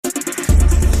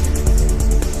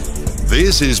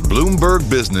This is Bloomberg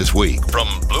Businessweek from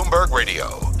Bloomberg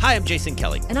Radio. Hi, I'm Jason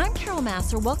Kelly. And I'm Carol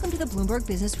Massar. Welcome to the Bloomberg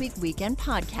Businessweek Weekend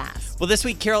Podcast. Well, this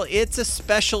week, Carol, it's a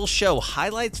special show.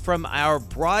 Highlights from our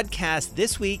broadcast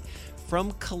this week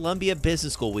from Columbia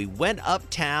Business School. We went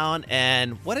uptown,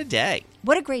 and what a day.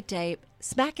 What a great day.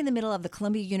 Smack in the middle of the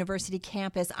Columbia University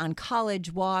campus on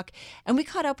College Walk, and we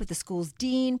caught up with the school's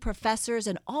dean, professors,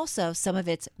 and also some of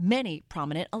its many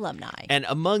prominent alumni. And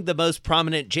among the most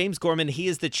prominent, James Gorman. He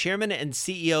is the chairman and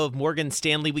CEO of Morgan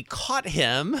Stanley. We caught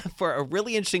him for a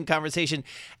really interesting conversation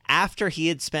after he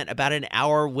had spent about an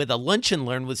hour with a lunch and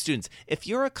learn with students. If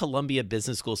you're a Columbia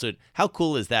Business School student, how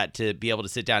cool is that to be able to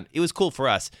sit down? It was cool for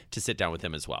us to sit down with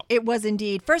him as well. It was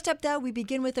indeed. First up, though, we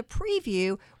begin with a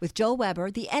preview with Joel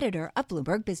Weber, the editor of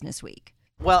Bloomberg Businessweek.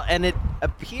 Well, and it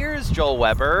appears, Joel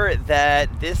Weber,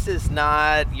 that this is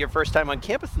not your first time on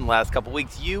campus in the last couple of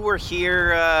weeks. You were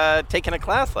here taking a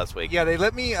class last week. Yeah, they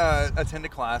let me attend a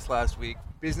class last week,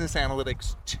 Business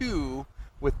Analytics 2,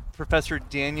 with Professor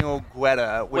Daniel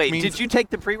Guetta. Wait, did you take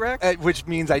the prereq? Which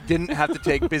means I didn't have to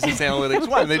take Business Analytics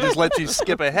 1. They just let you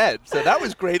skip ahead. So that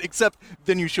was great, except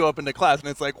then you show up into class, and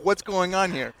it's like, what's going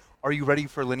on here? Are you ready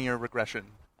for linear regression?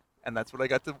 And that's what I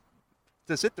got to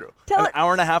sit through. An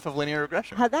hour and a half of linear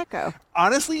regression. How'd that go?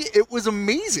 Honestly, it was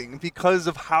amazing because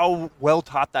of how well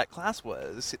taught that class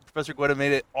was. Professor Guetta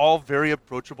made it all very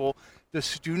approachable. The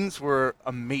students were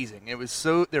amazing. There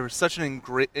was such an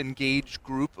engaged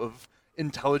group of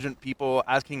intelligent people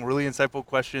asking really insightful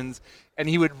questions, and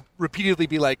he would repeatedly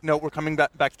be like, no, we're coming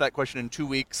back to that question in 2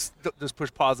 weeks. Just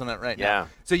push pause on it right now.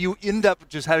 So you end up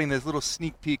just having this little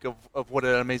sneak peek of what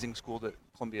an amazing school that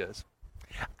Columbia is.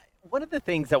 One of the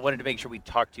things I wanted to make sure we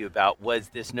talked to you about was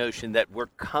this notion that we're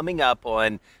coming up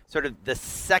on sort of the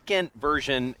second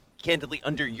version, candidly,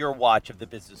 under your watch of the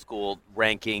business school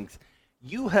rankings.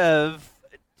 You have,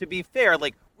 to be fair,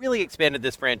 really expanded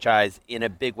this franchise in a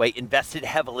big way, invested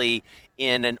heavily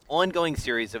in an ongoing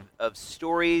series of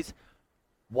stories.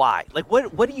 Why?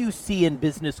 What do you see in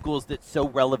business schools that's so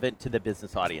relevant to the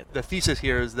business audience? The thesis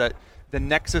here is that the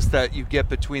nexus that you get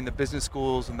between the business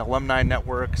schools and the alumni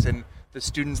networks and the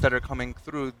students that are coming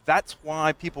through, that's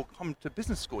why people come to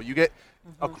business school. You get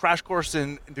a crash course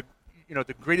in the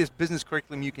greatest business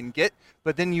curriculum you can get,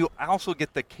 but then you also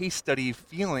get the case study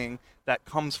feeling that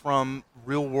comes from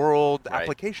real world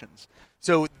applications.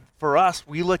 So for us,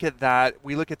 we look at that,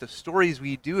 we look at the stories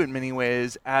we do in many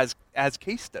ways as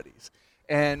case studies.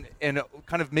 And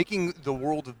kind of making the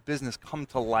world of business come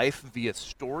to life via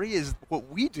story is what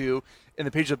we do in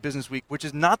the page of Businessweek, which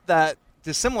is not that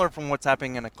dissimilar from what's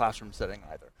happening in a classroom setting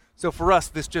either. So for us,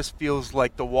 this just feels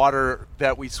like the water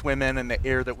that we swim in and the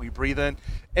air that we breathe in.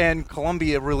 And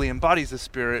Columbia really embodies the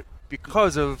spirit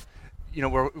because of,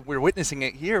 we're witnessing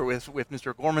it here with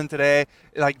Mr. Gorman today.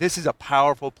 This is a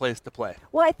powerful place to play.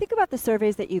 Well, I think about the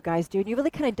surveys that you guys do, and you really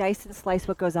kind of dice and slice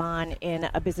what goes on in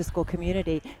a business school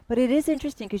community. But it is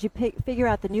interesting because you figure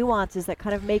out the nuances that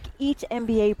kind of make each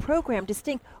MBA program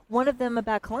distinct. One of them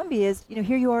about Columbia is,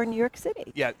 here you are in New York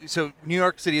City. Yeah, so New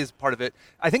York City is part of it.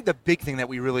 I think the big thing that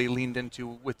we really leaned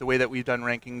into with the way that we've done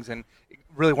rankings, and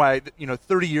really why,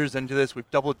 30 years into this, we've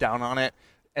doubled down on it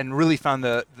and really found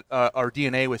our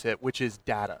DNA with it, which is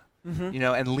data.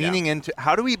 And leaning into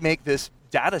how do we make this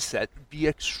data set be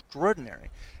extraordinary?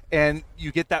 And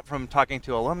you get that from talking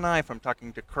to alumni, from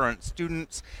talking to current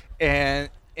students, and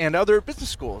other business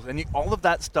schools. And all of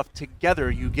that stuff together,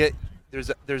 you get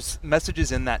there's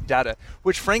messages in that data,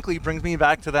 which frankly brings me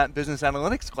back to that business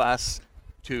analytics class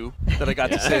 2 that I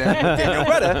got to sit in with Daniel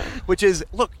Guetta, which is,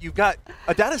 look, you've got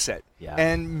a data set,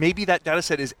 and maybe that data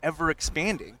set is ever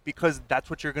expanding because that's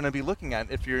what you're going to be looking at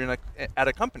if you're at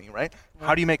a company, right?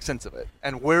 How do you make sense of it?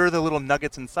 And where are the little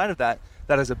nuggets inside of that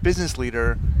as a business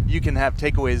leader you can have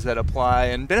takeaways that apply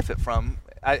and benefit from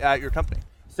at your company?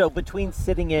 So between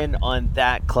sitting in on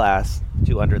that class,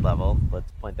 200 level, let's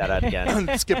point that out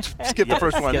again. Skip the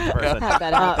first one.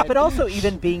 But also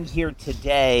even being here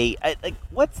today,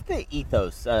 what's the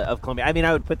ethos of Columbia? I mean,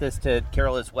 I would put this to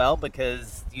Carol as well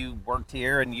because you worked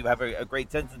here and you have a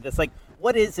great sense of this.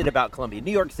 What is it about Columbia?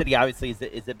 New York City obviously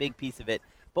is a big piece of it,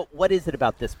 but what is it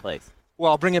about this place? Well,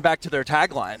 I'll bring it back to their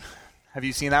tagline. Have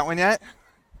you seen that one yet?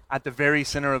 At the very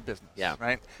center of business,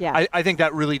 right? Yeah. I think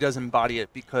that really does embody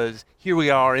it because here we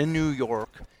are in New York.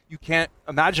 You can't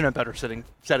imagine a better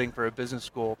setting for a business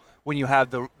school when you have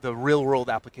the real world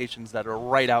applications that are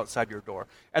right outside your door.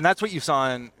 And that's what you saw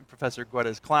in Professor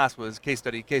Guetta's class was case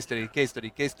study, case study, case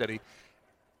study, case study.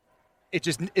 It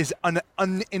just is an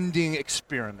unending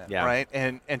experiment, right?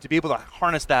 And to be able to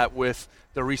harness that with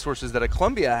the resources that a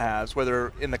Columbia has,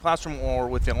 whether in the classroom or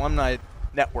with the alumni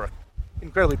network,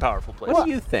 incredibly powerful place. What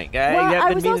do you think? Well, I've I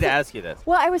been was meaning also- to ask you this.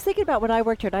 Well, I was thinking about when I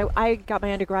worked here. And I got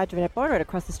my undergraduate at Barnard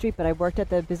across the street, but I worked at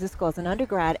the business school as an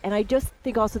undergrad. And I just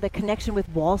think also the connection with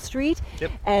Wall Street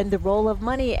and the role of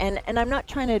money. And I'm not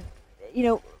trying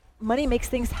to, money makes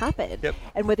things happen. Yep.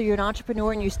 And whether you're an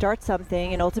entrepreneur and you start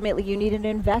something and ultimately you need an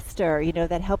investor,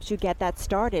 that helps you get that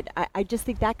started. I just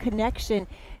think that connection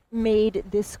made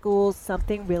this school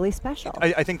something really special.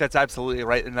 I think that's absolutely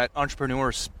right, and that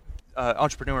entrepreneurship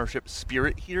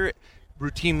spirit here,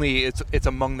 routinely, it's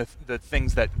among the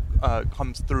things that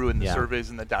comes through in the surveys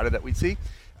and the data that we see,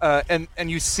 and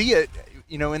you see it,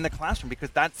 in the classroom, because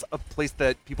that's a place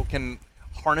that people can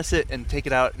harness it and take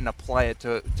it out and apply it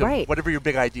to whatever your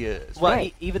big idea is. Well,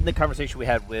 even the conversation we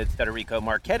had with Federico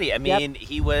Marchetti, I mean,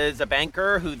 he was a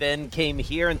banker who then came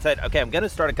here and said, okay, I'm going to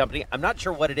start a company. I'm not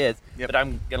sure what it is, but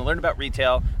I'm going to learn about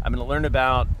retail. I'm going to learn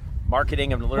about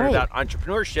marketing. I'm going to learn about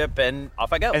entrepreneurship, and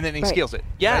off I go. And then he scales it.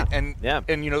 Yeah. Right?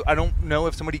 And I don't know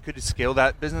if somebody could scale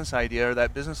that business idea or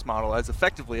that business model as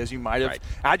effectively as you might have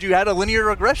had you had a linear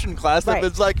regression class that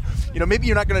was like, maybe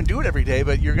you're not going to do it every day,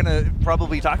 but you're going to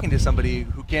probably talking to somebody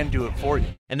who can do it for you.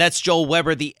 And that's Joel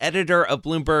Weber, the editor of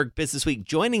Bloomberg Businessweek,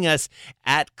 joining us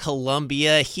at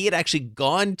Columbia. He had actually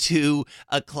gone to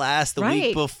a class the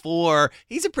week before.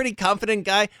 He's a pretty confident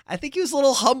guy. I think he was a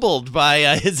little humbled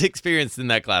by his experience in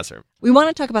that classroom. We want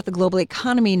to talk about the global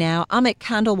economy now. Amit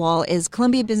Khandelwal is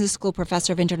Columbia Business School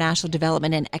Professor of International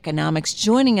Development and Economics,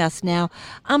 joining us now.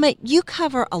 Amit, you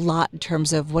cover a lot in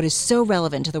terms of what is so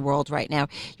relevant to the world right now.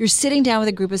 You're sitting down with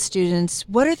a group of students.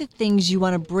 What are the things you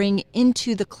want to bring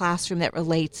into the classroom that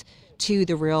relates to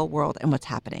the real world and what's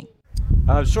happening?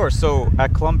 Sure. So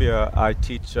at Columbia, I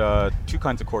teach two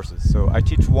kinds of courses. So I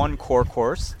teach one core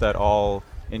course that all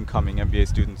incoming MBA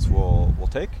students will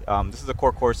take. This is a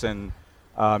core course in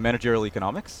managerial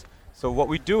economics. So what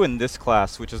we do in this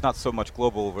class, which is not so much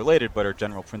global related, but are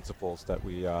general principles that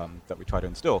we try to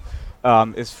instill,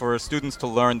 is for students to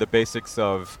learn the basics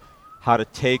of how to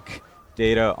take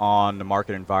data on the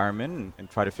market environment and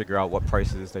try to figure out what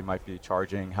prices they might be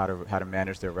charging, how to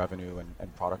manage their revenue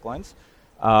and product lines.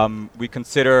 We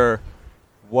consider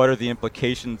what are the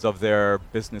implications of their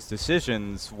business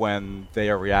decisions when they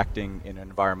are reacting in an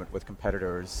environment with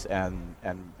competitors and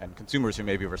consumers who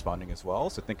may be responding as well.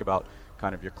 So think about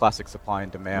kind of your classic supply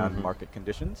and demand market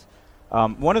conditions.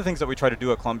 One of the things that we try to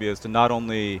do at Columbia is to not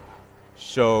only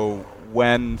show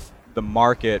when the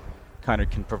market kind of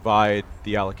can provide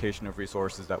the allocation of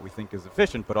resources that we think is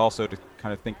efficient, but also to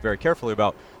kind of think very carefully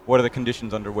about what are the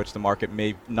conditions under which the market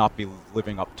may not be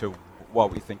living up to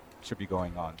what we think should be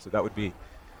going on. So that would be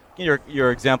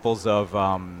your examples of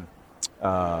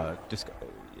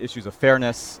issues of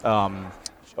fairness.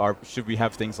 Should we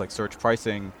have things like surge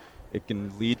pricing? It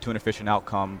can lead to an efficient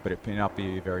outcome, but it may not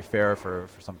be very fair for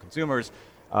some consumers.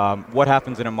 What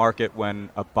happens in a market when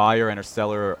a buyer and a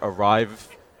seller arrive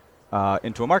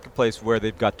into a marketplace where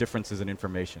they've got differences in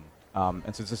information?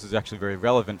 And so this is actually very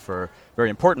relevant for very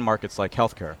important markets like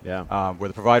healthcare, where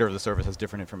the provider of the service has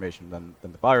different information than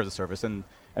the buyer of the service.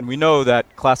 And we know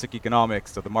that classic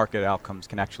economics, so the market outcomes,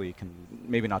 can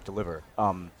maybe not deliver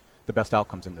the best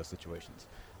outcomes in those situations.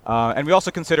 And we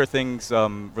also consider things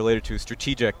related to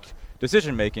strategic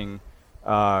decision making,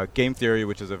 game theory,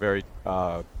 which is a very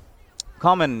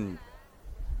common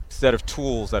set of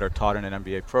tools that are taught in an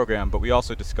MBA program, but we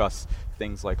also discuss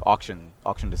things like auction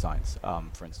designs,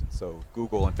 for instance. So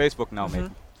Google and Facebook now make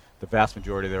the vast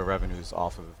majority of their revenues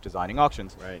off of designing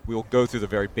auctions. Right. We will go through the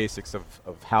very basics of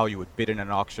how you would bid in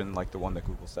an auction, like the one that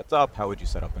Google sets up. How would you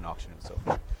set up an auction, and so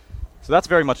forth. So that's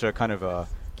very much a kind of a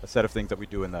set of things that we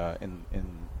do in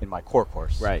my core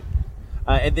course. Right.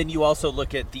 And then you also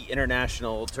look at the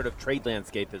international sort of trade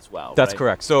landscape as well. That's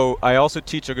correct. So I also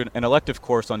teach an elective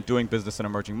course on doing business in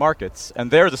emerging markets, and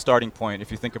there the starting point,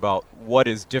 if you think about what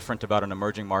is different about an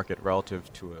emerging market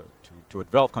relative to a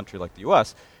developed country like the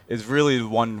U.S., is really the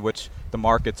one in which the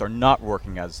markets are not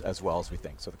working as well as we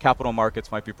think. So the capital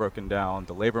markets might be broken down,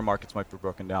 the labor markets might be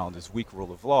broken down, there's weak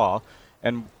rule of law,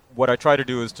 and what I try to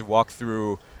do is to walk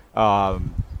through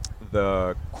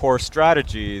the core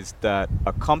strategies that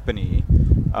a company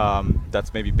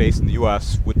that's maybe based in the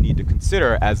U.S. would need to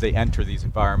consider as they enter these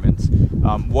environments.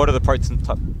 What are the products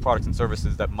and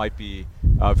services that might be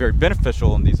very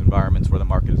beneficial in these environments where the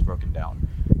market is broken down,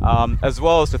 as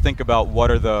well as to think about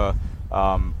what is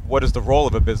the role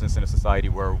of a business in a society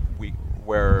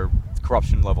where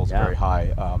corruption levels are very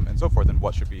high, and so forth, and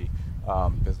what should be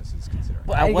businesses consider.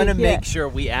 Well, I want to make sure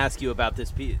we ask you about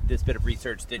this bit of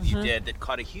research that you did that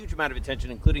caught a huge amount of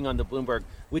attention, including on the Bloomberg,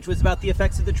 which was about the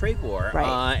effects of the trade war.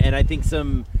 Right. And I think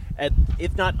some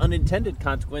if not unintended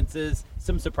consequences,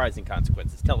 some surprising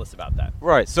consequences. Tell us about that.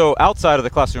 Right. So outside of the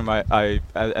classroom, I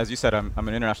as you said, I'm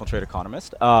an international trade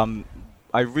economist.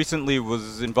 I recently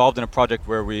was involved in a project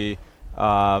where we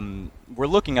were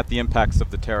looking at the impacts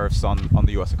of the tariffs on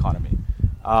the U.S. economy.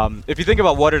 If you think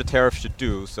about what a tariff should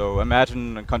do, so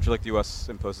imagine a country like the U.S.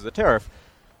 imposes a tariff.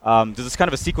 There's this kind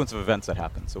of a sequence of events that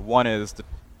happen. So one is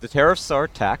the tariffs are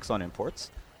tax on imports.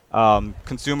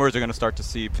 Consumers are going to start to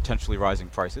see potentially rising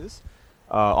prices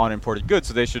on imported goods,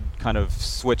 so they should kind of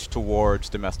switch towards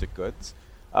domestic goods.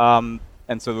 And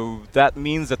so that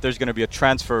means that there's going to be a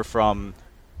transfer from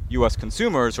U.S.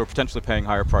 consumers who are potentially paying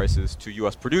higher prices to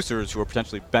U.S. producers who are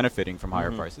potentially benefiting from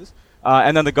higher prices.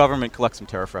 And then the government collects some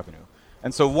tariff revenue.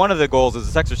 And so one of the goals of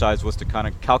this exercise was to kind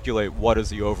of calculate what is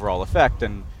the overall effect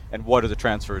and what are the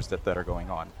transfers that are going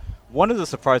on. One of the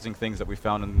surprising things that we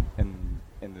found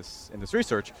in this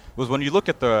research was when you look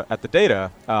at the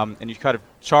data and you kind of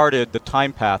charted the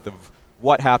time path of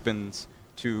what happens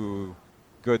to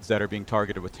goods that are being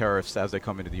targeted with tariffs as they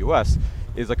come into the U.S.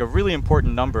 is like a really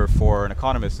important number for an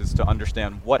economist is to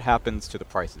understand what happens to the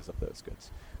prices of those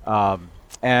goods.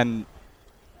 And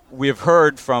we have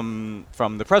heard from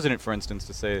the president, for instance,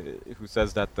 who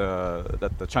says that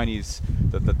the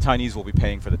Chinese will be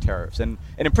paying for the tariffs, and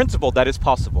in principle that is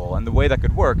possible. And the way that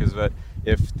could work is that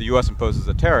if the U.S. imposes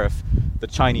a tariff, the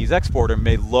Chinese exporter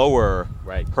may lower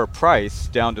her price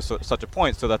down to such a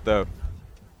point so that the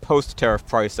post-tariff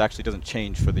price actually doesn't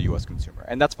change for the U.S. consumer,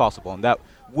 and that's possible. And that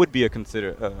would be a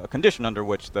condition under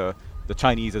which the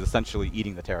Chinese is essentially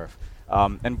eating the tariff.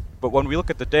 But when we look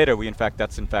at the data,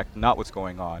 that's in fact not what's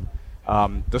going on.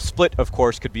 The split, of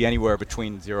course, could be anywhere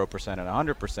between 0%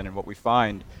 and 100%, and what we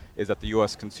find is that the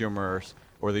U.S. consumers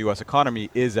or the U.S. economy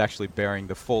is actually bearing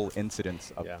the full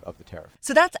incidence of the tariff.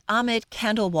 So that's Amit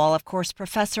Khandelwal, of course,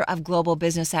 professor of global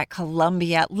business at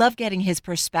Columbia. Love getting his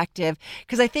perspective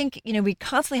because I think, we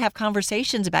constantly have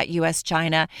conversations about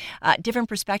U.S.-China, different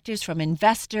perspectives from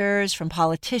investors, from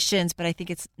politicians, but I think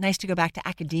it's nice to go back to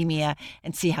academia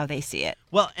and see how they see it.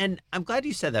 Well, and I'm glad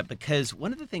you said that because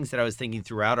one of the things that I was thinking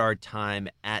throughout our time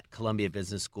at Columbia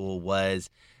Business School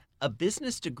was a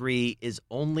business degree is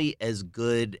only as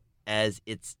good as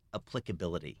its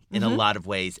applicability in a lot of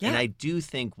ways. Yeah. And I do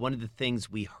think one of the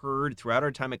things we heard throughout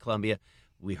our time at Columbia,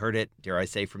 we heard it, dare I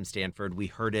say, from Stanford, we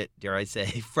heard it, dare I say,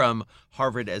 from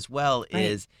Harvard as well,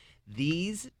 is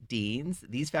these deans,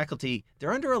 these faculty,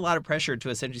 they're under a lot of pressure to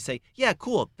essentially say, yeah,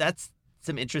 cool, that's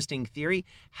some interesting theory.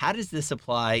 How does this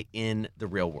apply in the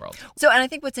real world? So, and I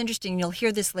think what's interesting, you'll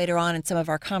hear this later on in some of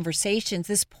our conversations,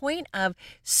 this point of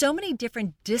so many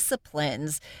different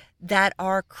disciplines that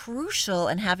are crucial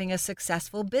in having a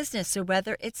successful business. So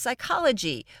whether it's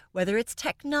psychology, whether it's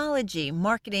technology,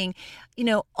 marketing,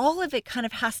 all of it kind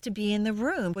of has to be in the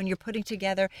room when you're putting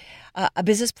together a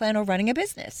business plan or running a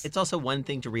business. It's also one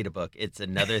thing to read a book. It's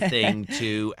another thing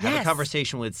to have a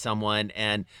conversation with someone.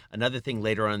 And another thing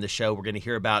later on in the show, we're going to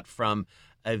hear about from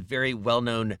a very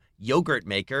well-known yogurt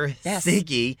maker,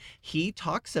 Siggi. He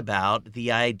talks about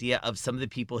the idea of some of the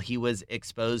people he was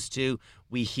exposed to.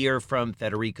 We hear from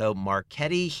Federico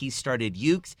Marchetti. He started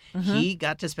Ukes. He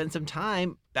got to spend some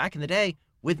time back in the day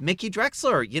with Mickey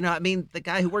Drexler, the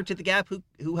guy who worked at The Gap,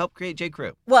 who helped create J.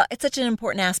 Crew. Well, it's such an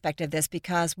important aspect of this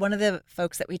because one of the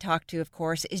folks that we talked to, of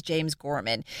course, is James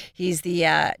Gorman. He's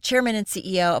the chairman and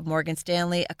CEO of Morgan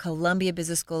Stanley, a Columbia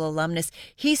Business School alumnus.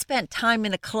 He spent time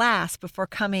in a class before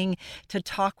coming to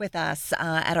talk with us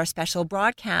at our special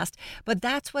broadcast. But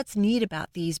that's what's neat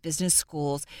about these business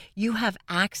schools. You have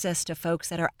access to folks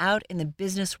that are out in the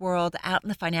business world, out in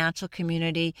the financial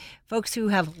community, folks who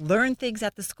have learned things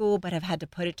at the school but have had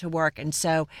to put it to work. And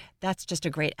so that's just a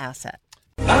great asset.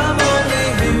 I'm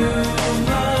only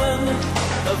human,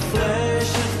 of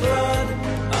flesh and blood,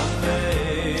 I'm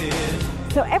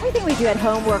made. So everything we do at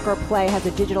home, work, or play has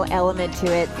a digital element to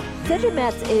it. Sandra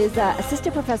Metz is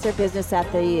assistant professor of business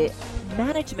at the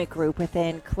management group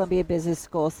within Columbia Business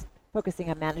School, focusing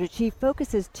on management. She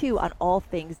focuses, too, on all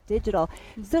things digital.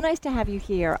 So nice to have you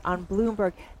here on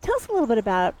Bloomberg. Tell us a little bit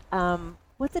about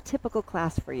what's a typical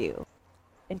class for you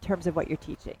in terms of what you're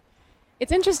teaching.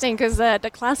 It's interesting because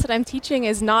the class that I'm teaching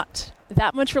is not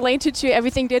that much related to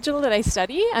everything digital that I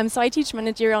study. So I teach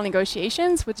managerial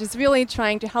negotiations, which is really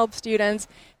trying to help students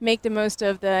make the most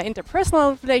of the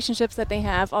interpersonal relationships that they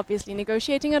have, obviously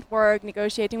negotiating at work,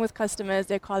 negotiating with customers,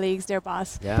 their colleagues, their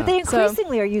boss. Yeah. But they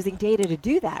increasingly are using data to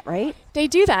do that, right? They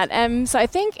do that. So I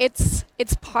think it's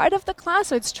part of the class.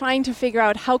 So it's trying to figure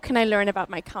out how can I learn about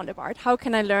my counterpart? How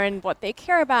can I learn what they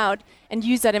care about and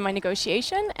use that in my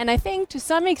negotiation? And I think to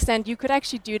some extent you could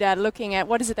actually do that looking at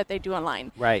what is it that they do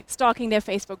online. Right. Stalking their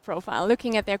Facebook profile,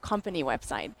 looking at their company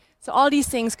website. So all these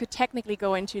things could technically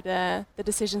go into the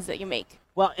decisions that you make.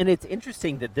 Well, and it's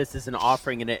interesting that this is an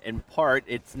offering, and in part,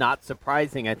 it's not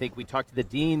surprising. I think we talked to the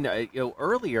dean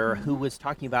earlier, who was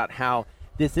talking about how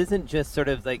this isn't just sort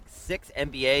of like 6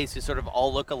 MBAs who sort of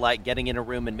all look alike getting in a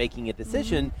room and making a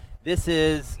decision. This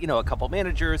is, a couple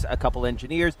managers, a couple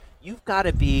engineers. You've got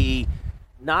to be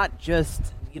not just,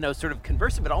 sort of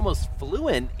conversant, but almost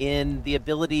fluent in the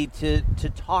ability to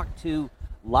talk to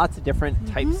lots of different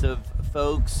types of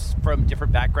folks from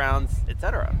different backgrounds, et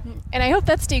cetera. And I hope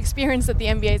that's the experience that the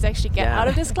MBAs actually get out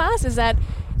of this class, is that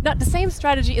not the same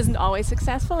strategy isn't always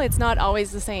successful. It's not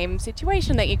always the same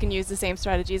situation that you can use the same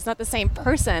strategy. It's not the same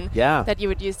person that you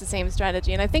would use the same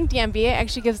strategy. And I think the MBA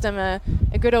actually gives them a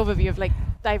good overview of like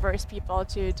diverse people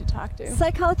to talk to.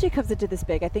 Psychology comes into this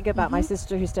big. I think about my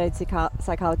sister who studied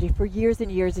psychology for years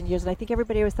and years and years, and I think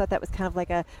everybody always thought that was kind of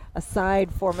like a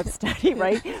side form of study,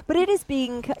 right? But it is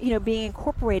being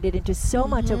incorporated into so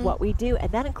much of what we do,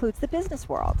 and that includes the business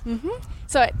world.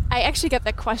 So I actually get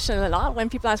that question a lot when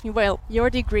people ask me, well, your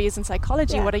degree is in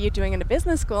psychology, what are you doing in a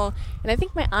business school? And I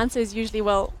think my answer is usually,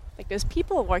 well, like there's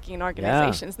people working in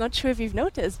organizations. Not sure if you've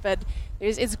noticed, but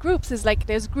it's groups.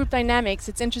 There's group dynamics.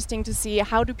 It's interesting to see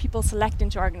how do people select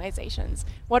into organizations,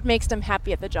 what makes them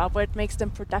happy at the job, what makes them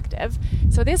productive.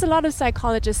 So there's a lot of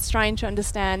psychologists trying to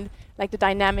understand like the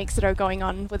dynamics that are going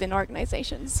on within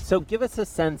organizations. So give us a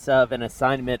sense of an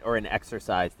assignment or an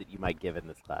exercise that you might give in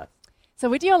this class. So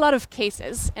we do a lot of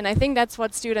cases, and I think that's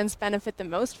what students benefit the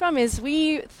most from, is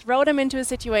we throw them into a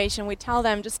situation, we tell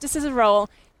them just this is a role,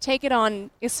 take it on,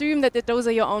 assume that those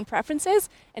are your own preferences,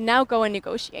 and now go and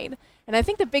negotiate. And I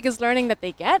think the biggest learning that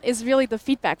they get is really the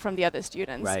feedback from the other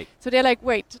students. Right. So they're like,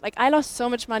 wait, like I lost so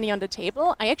much money on the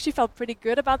table. I actually felt pretty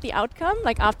good about the outcome,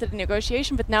 like after the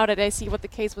negotiation, but now that I see what the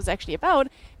case was actually about,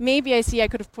 maybe I see I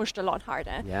could have pushed a lot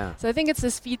harder. Yeah. So I think it's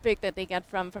this feedback that they get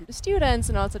from the students,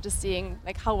 and also just seeing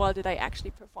like how well did I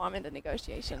actually perform in the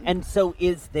negotiation. And so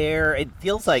it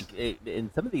feels like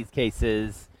in some of these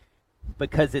cases,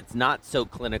 because it's not so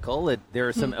clinical, there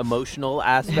are some emotional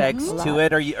aspects to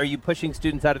it. Are you pushing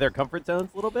students out of their comfort zones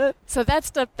a little bit? So that's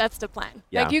the plan.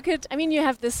 Yeah. Like you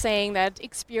have this saying that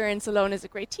experience alone is a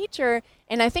great teacher,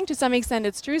 and I think to some extent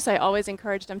it's true. So I always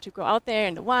encourage them to go out there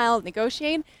in the wild,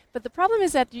 negotiate. But the problem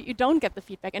is that you don't get the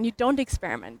feedback and you don't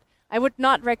experiment. I would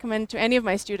not recommend to any of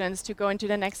my students to go into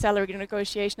the next salary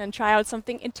negotiation and try out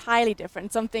something entirely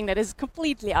different, something that is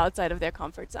completely outside of their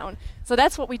comfort zone. So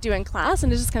that's what we do in class,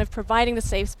 and it's just kind of providing the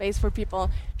safe space for people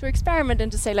to experiment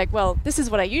and to say like, well, this is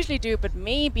what I usually do, but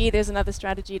maybe there's another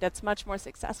strategy that's much more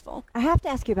successful. I have to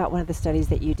ask you about one of the studies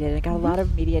that you did, and it got a lot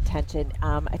of media attention.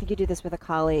 I think you did this with a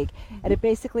colleague, and it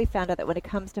basically found out that when it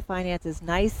comes to finances,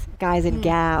 nice guys and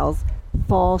gals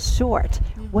fall short.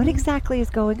 What exactly is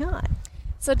going on?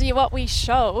 So what we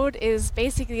showed is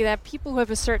basically that people who have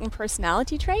a certain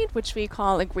personality trait, which we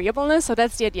call agreeableness, so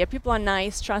that's the idea, people are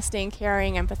nice, trusting,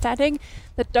 caring, empathetic,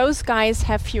 that those guys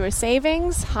have fewer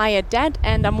savings, higher debt,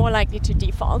 and are more likely to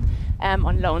default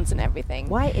on loans and everything.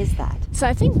 Why is that? So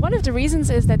I think one of the reasons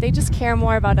is that they just care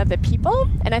more about other people.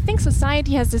 And I think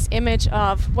society has this image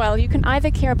of, well, you can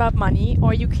either care about money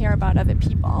or you care about other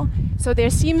people. So there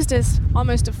seems this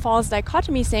almost a false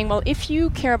dichotomy saying, well, if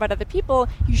you care about other people,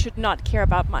 you should not care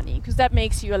about money because that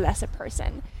makes you a lesser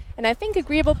person. And I think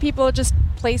agreeable people just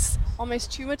place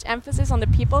almost too much emphasis on the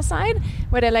people side,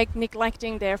 where they're like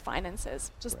neglecting their finances.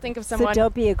 Just think of someone. So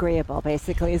don't be agreeable,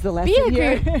 basically, is the lesson Be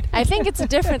here. agreeable. I think it's a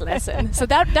different lesson. So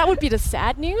that would be the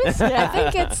sad news. I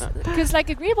think it's because like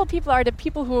agreeable people are the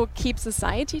people who keep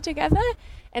society together.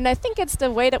 And I think it's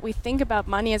the way that we think about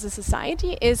money as a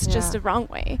society is just the wrong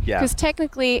way. Because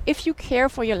technically, if you care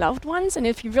for your loved ones and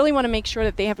if you really want to make sure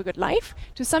that they have a good life,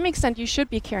 to some extent you should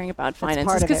be caring about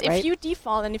finances. Because if you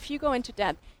default and if you go into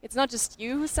debt, it's not just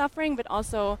you who's suffering, but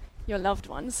also your loved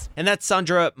ones. And that's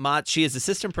Sandra Mott. She is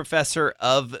assistant professor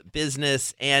of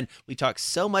business, and we talk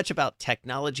so much about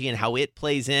technology and how it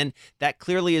plays in. That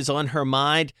clearly is on her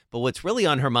mind, but what's really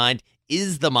on her mind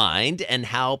is the mind and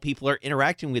how people are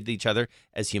interacting with each other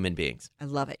as human beings. I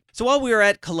love it. So while we were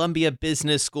at Columbia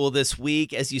Business School this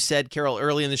week, as you said, Carol,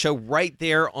 early in the show, right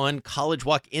there on College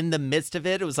Walk in the midst of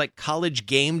it, it was like college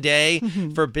game day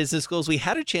for business schools. We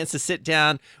had a chance to sit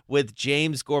down with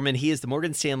James Gorman. He is the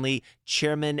Morgan Stanley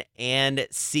chairman and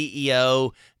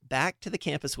CEO, back to the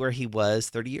campus where he was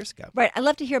 30 years ago. Right. I'd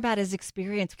love to hear about his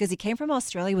experience because he came from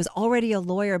Australia, was already a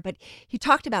lawyer, but he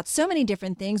talked about so many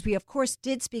different things. We, of course,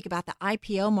 did speak about the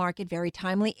IPO market, very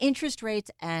timely, interest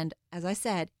rates, and, as I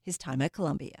said, his time at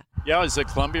Columbia. Yeah, I was at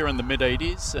Columbia in the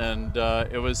mid-'80s, and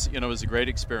it was a great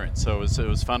experience. So it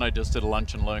was fun. I just did a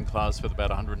lunch and learn class with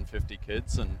about 150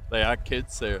 kids, and they are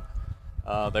kids. They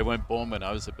weren't born when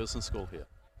I was at business school here.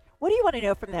 What do you want to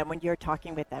know from them when you're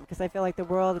talking with them? Because I feel like the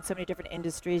world and so many different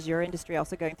industries, your industry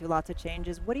also going through lots of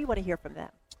changes. What do you want to hear from them?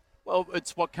 Well,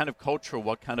 it's what kind of culture,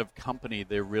 what kind of company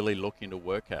they're really looking to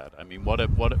work at. I mean,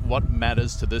 what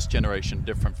matters to this generation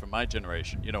different from my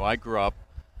generation? You know, I grew up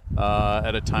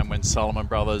at a time when Salomon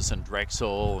Brothers and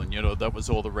Drexel, and, you know, that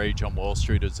was all the rage on Wall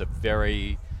Street. It's a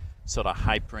very sort of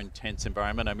hyper-intense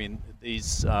environment. I mean,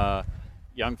 these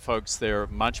young folks, they're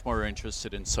much more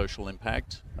interested in social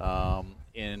impact,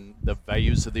 in the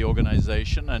values of the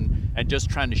organization, and just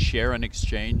trying to share and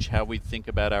exchange how we think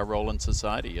about our role in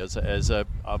society as a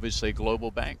obviously a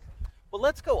global bank. Well,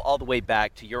 let's go all the way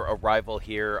back to your arrival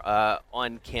here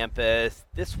on campus.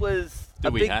 This was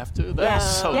Do we have to? That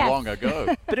was so Yes. long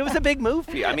ago. but it was a big move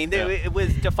for you. I mean, it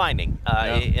was defining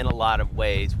in a lot of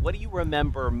ways. What do you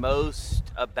remember most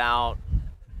about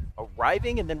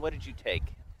arriving, and then what did you take?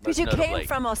 Because most you notably? came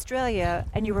from Australia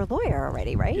and you were a lawyer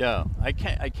already, right? Yeah, I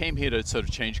came here to sort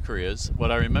of change careers.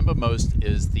 What I remember most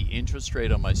is the interest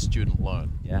rate on my student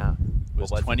loan Yeah. was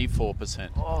What was it?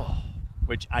 24%. Oh.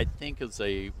 Which I think is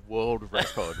a world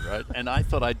record, right? And I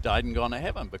thought I'd died and gone to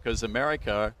heaven because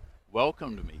America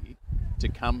welcomed me to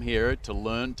come here to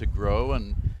learn, to grow,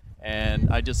 and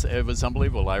it was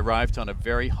unbelievable. I arrived on a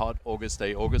very hot August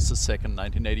day, August the 2nd,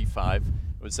 1985.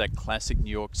 It was that classic New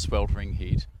York sweltering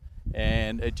heat,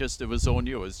 and it was all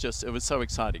new. It was so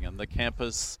exciting, and the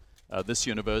campus, this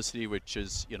university, which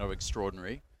is, you know,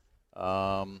 extraordinary.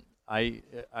 I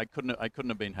couldn't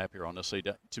have been happier, honestly,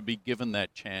 to be given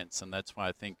that chance, and that's why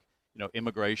I think, you know,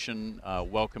 immigration,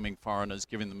 welcoming foreigners,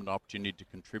 giving them an opportunity to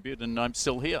contribute, and I'm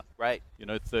still here. Right. You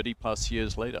know, 30 plus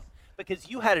years later. Because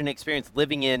you had an experience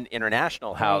living in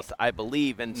International House, I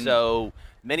believe, and so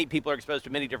many people are exposed to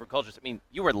many different cultures. I mean,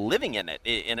 you were living in it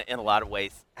in a lot of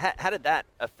ways. How did that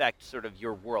affect sort of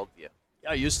your worldview?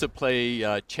 I used to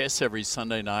play chess every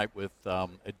Sunday night with a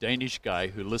Danish guy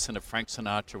who listened to Frank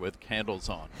Sinatra with candles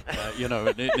on, you know,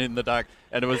 in the dark.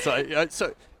 And it was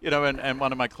so, you know, and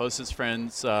one of my closest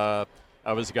friends, I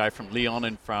was a guy from Lyon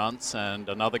in France and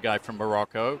another guy from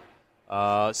Morocco.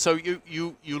 So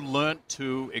you learn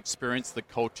to experience the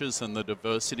cultures and the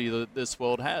diversity that this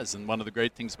world has. And one of the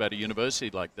great things about a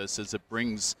university like this is it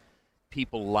brings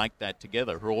people like that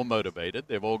together who are all motivated.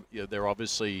 They're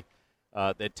obviously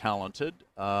they're talented,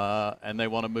 and they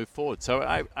want to move forward. So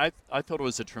I thought it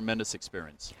was a tremendous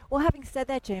experience. Well, having said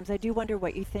that, James, I do wonder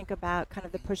what you think about kind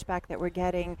of the pushback that we're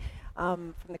getting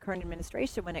from the current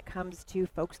administration when it comes to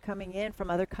folks coming in from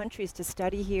other countries to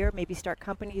study here, maybe start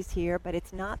companies here, but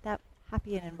it's not that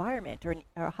happy an environment or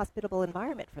a hospitable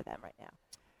environment for them right now.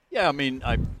 Yeah, I mean,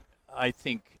 I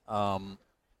think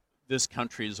this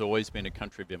country has always been a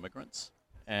country of immigrants,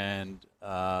 and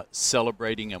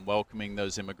celebrating and welcoming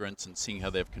those immigrants and seeing how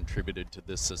they've contributed to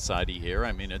this society here.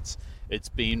 I mean, it's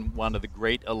been one of the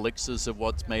great elixirs of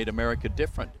what's made America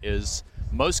different. Is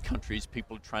most countries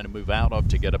people are trying to move out of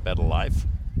to get a better life.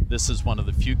 This is one of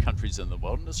the few countries in the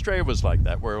world, and Australia was like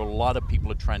that, where a lot of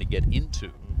people are trying to get into.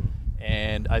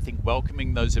 And I think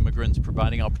welcoming those immigrants,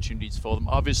 providing opportunities for them,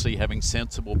 obviously having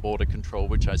sensible border control,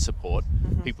 which I support.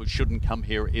 People shouldn't come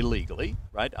here illegally,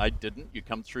 right? I didn't. You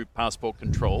come through passport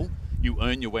control. You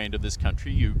earn your way into this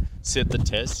country. You set the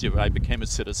test. I became a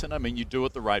citizen. I mean, you do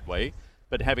it the right way.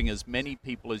 But having as many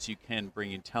people as you can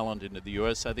bringing talent into the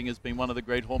U.S., I think has been one of the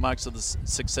great hallmarks of the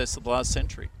success of the last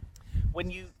century. When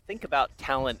you think about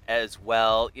talent as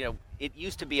well, you know, it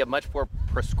used to be a much more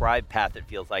prescribed path, it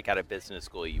feels like, out of business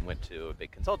school. You went to a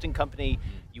big consulting company,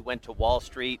 you went to Wall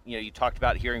Street, you know, you talked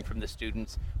about hearing from the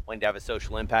students, wanting to have a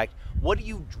social impact. What do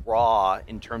you draw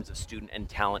in terms of student and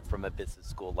talent from a business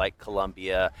school like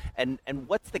Columbia, and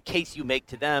what's the case you make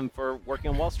to them for working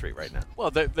on Wall Street right now?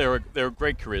 Well, there are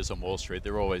great careers on Wall Street.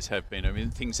 There always have been. I mean,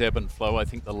 things ebb and flow. I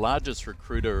think the largest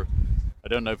recruiter, I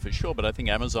don't know for sure, but I think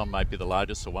Amazon might be the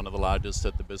largest or one of the largest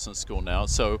at the business school now.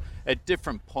 So at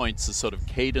different points, the sort of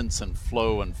cadence and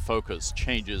flow and focus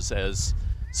changes as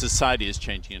society is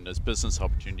changing and as business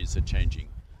opportunities are changing.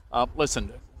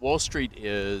 Listen, Wall Street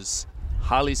is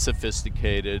highly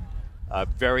sophisticated,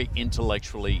 very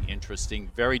intellectually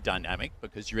interesting, very dynamic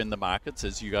because you're in the markets.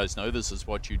 As you guys know, this is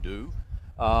what you do.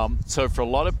 So for a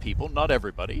lot of people, not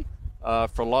everybody,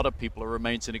 for a lot of people, it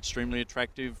remains an extremely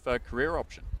attractive career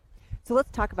option. So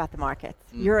let's talk about the markets.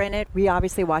 You're in it. We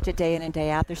obviously watch it day in and day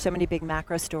out. There's so many big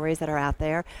macro stories that are out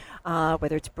there,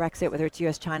 whether it's Brexit, whether it's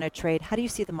U.S.-China trade. How do you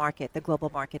see the market, the global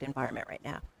market environment right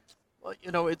now? Well,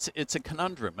 you know, it's a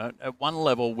conundrum. At one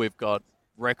level, we've got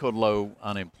record low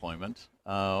unemployment.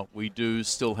 We do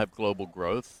still have global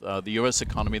growth. The U.S.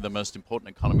 economy, the most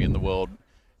important economy in the world,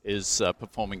 is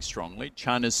performing strongly.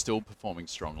 China's still performing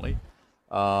strongly.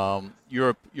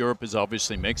 Europe is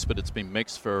obviously mixed, but it's been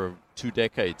mixed for 2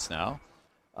 decades now.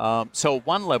 So at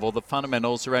one level, the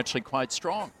fundamentals are actually quite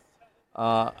strong.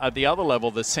 At the other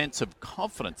level, the sense of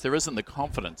confidence, there isn't the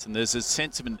confidence, and there's a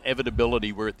sense of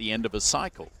inevitability. We're at the end of a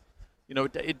cycle.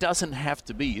 It doesn't have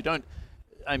to be.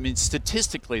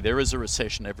 Statistically, there is a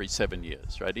recession every 7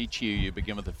 years, right? Each year you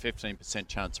begin with a 15%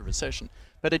 chance of recession,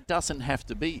 but it doesn't have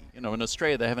to be. In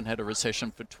Australia, they haven't had a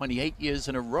recession for 28 years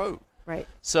in a row. Right.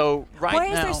 So Why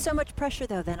is there so much pressure,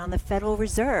 though, then, on the Federal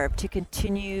Reserve to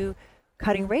continue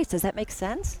cutting rates? Does that make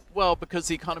sense? Well, because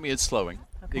the economy is slowing.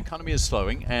 Okay. The economy is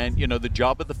slowing, and the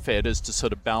job of the Fed is to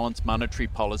sort of balance monetary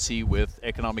policy with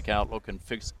economic outlook and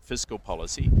fiscal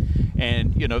policy.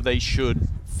 And they should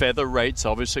feather rates.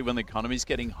 Obviously, when the economy is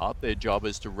getting hot, their job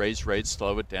is to raise rates,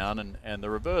 slow it down, and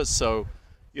the reverse. So,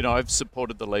 I've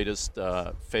supported the latest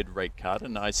Fed rate cut,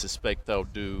 and I suspect they'll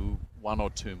do 1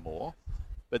 or 2 more.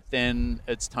 But then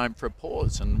it's time for a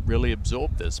pause and really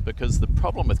absorb this, because the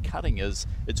problem with cutting is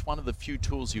it's one of the few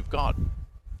tools you've got.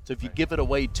 So if you give it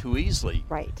away too easily,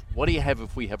 right, what do you have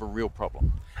if we have a real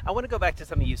problem? I want to go back to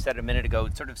something you said a minute ago,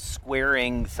 sort of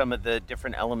squaring some of the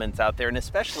different elements out there, and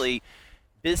especially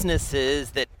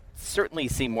businesses that certainly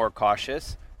seem more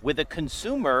cautious with a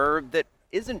consumer that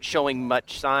isn't showing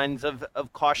much signs of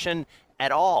caution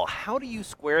at all. How do you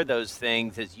square those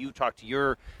things as you talk to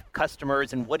your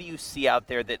customers, and what do you see out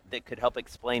there that could help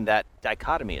explain that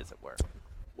dichotomy, as it were?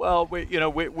 Well,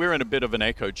 we're in a bit of an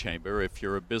echo chamber. If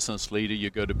you're a business leader, you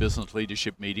go to business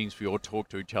leadership meetings, we all talk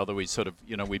to each other, we sort of,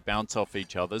 we bounce off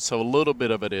each other. So a little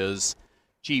bit of it is,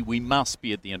 we must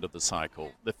be at the end of the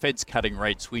cycle. The Fed's cutting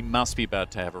rates, we must be about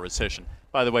to have a recession.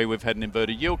 By the way, we've had an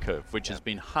inverted yield curve, which has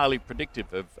been highly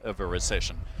predictive of a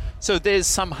recession. So there's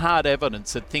some hard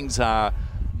evidence that things are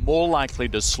more likely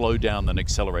to slow down than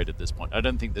accelerate at this point. I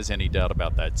don't think there's any doubt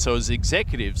about that. So as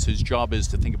executives whose job is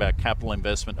to think about capital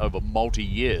investment over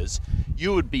multi-years,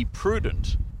 you would be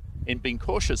prudent in being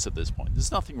cautious at this point.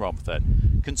 There's nothing wrong with that.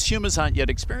 Consumers aren't yet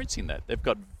experiencing that. They've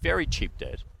got very cheap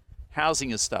debt.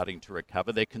 Housing is starting to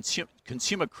recover. Their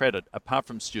consumer credit, apart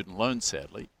from student loans,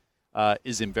 sadly,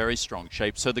 is in very strong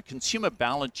shape. So the consumer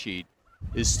balance sheet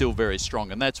is still very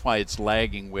strong, and that's why it's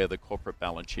lagging where the corporate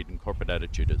balance sheet and corporate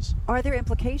attitude is. Are there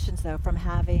implications, though, from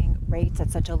having rates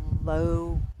at such a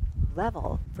low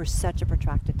level for such a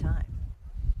protracted time?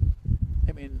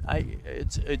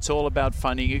 It's all about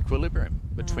finding equilibrium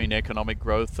between economic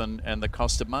growth and the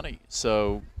cost of money.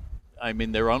 So,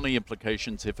 there are only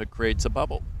implications if it creates a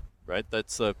bubble, right?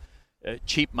 That's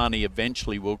cheap money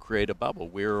eventually will create a bubble.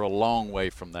 We're a long way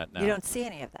from that now. You don't see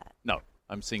any of that? No,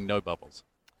 I'm seeing no bubbles.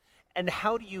 And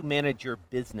how do you manage your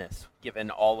business given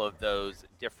all of those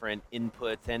different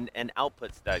inputs and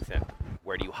outputs that's in?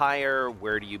 Where do you hire?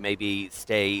 Where do you maybe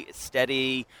stay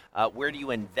steady? Where do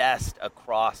you invest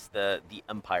across the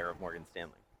empire of Morgan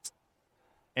Stanley?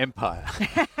 Empire.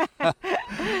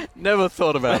 Never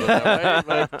thought about it that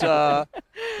way,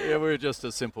 but we're just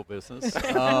a simple business.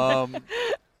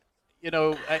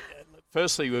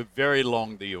 Firstly, we're very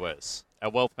long the U.S. Our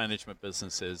wealth management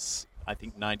business is, I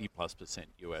think, 90+%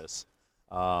 U.S.,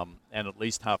 and at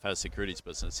least half our securities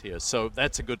business here. So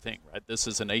that's a good thing, right? This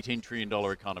is an $18 trillion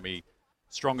economy,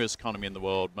 strongest economy in the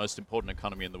world, most important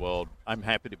economy in the world. I'm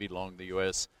happy to be long the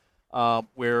U.S.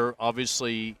 We're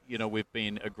obviously, we've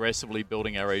been aggressively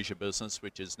building our Asia business,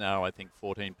 which is now, I think,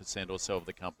 14% or so of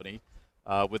the company.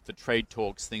 With the trade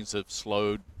talks, things have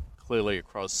slowed clearly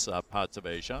across parts of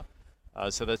Asia.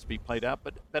 So that's being played out.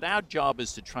 But our job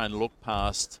is to try and look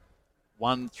past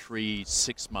 1, 3,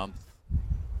 6 month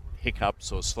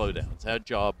hiccups or slowdowns. Our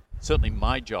job, certainly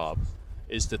my job,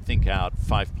 is to think out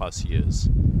 5+ years.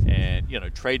 And,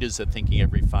 traders are thinking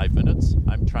every 5 minutes.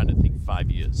 I'm trying to think 5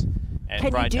 years. And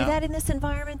Can right you do now, that in this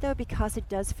environment, though? Because it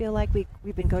does feel like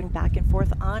we've been going back and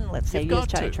forth on, let's say, U.S.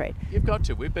 China trade. You've got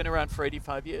to. We've been around for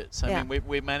 85 years. I mean,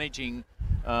 we're managing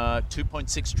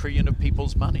 2.6 trillion of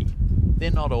people's money. They're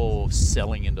not all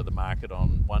selling into the market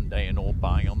on one day and all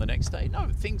buying on the next day. No,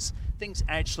 things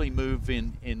actually move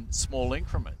in small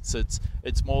increments.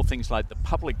 It's more things like the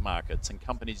public markets and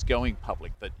companies going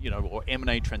public that, or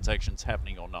M&A transactions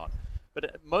happening or not.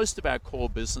 But most of our core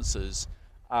businesses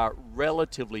are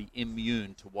relatively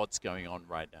immune to what's going on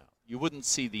right now. You wouldn't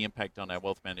see the impact on our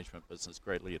wealth management business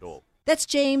greatly at all. That's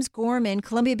James Gorman,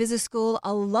 Columbia Business School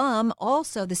alum,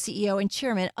 also the CEO and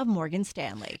chairman of Morgan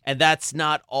Stanley. And that's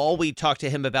not all we talked to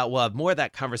him about. We'll have more of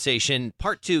that conversation,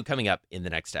 part 2, coming up in the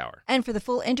next hour. And for the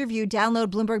full interview, download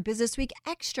Bloomberg Businessweek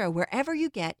Extra wherever you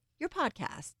get your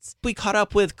podcasts. We caught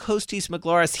up with Costis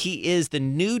Maglaras. He is the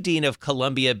new dean of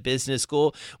Columbia Business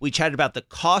School. We chatted about the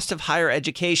cost of higher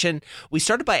education. We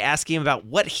started by asking him about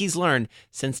what he's learned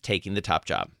since taking the top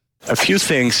job. A few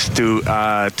things to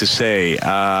say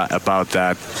about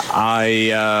that.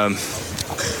 I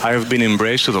have been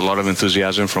embraced with a lot of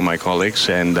enthusiasm from my colleagues,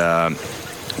 and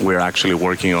we're actually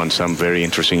working on some very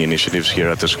interesting initiatives here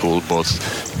at the school,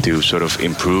 both to sort of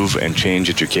improve and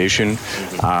change education,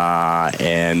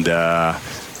 and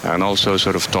also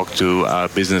sort of talk to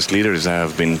business leaders that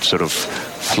have been sort of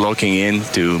flocking in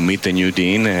to meet the new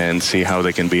dean and see how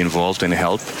they can be involved and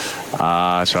help.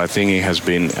 So I think it has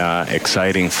been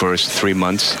exciting first 3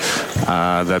 months.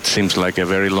 That seems like a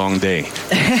very long day.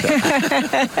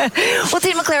 Well,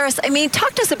 Dean Maglaras, I mean,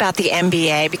 talk to us about the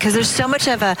MBA, because there's so much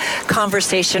of a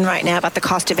conversation right now about the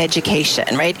cost of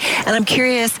education, right? And I'm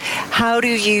curious, how do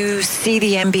you see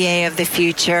the MBA of the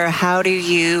future? How do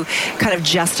you kind of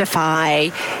justify,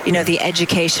 the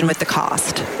education with the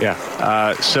cost? Yeah.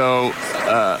 So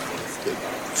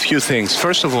few things.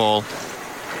 First of all,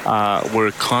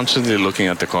 we're constantly looking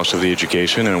at the cost of the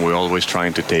education, and we're always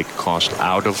trying to take cost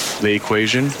out of the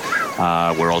equation.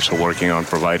 We're also working on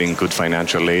providing good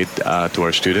financial aid to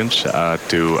our students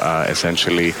to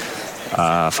essentially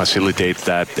facilitate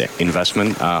that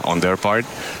investment on their part.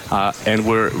 And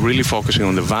we're really focusing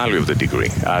on the value of the degree.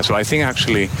 So I think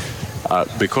actually,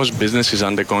 because business is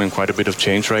undergoing quite a bit of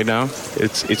change right now,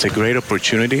 it's a great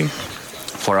opportunity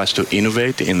for us to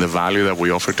innovate in the value that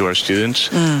we offer to our students.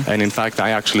 And in fact,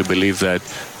 I actually believe that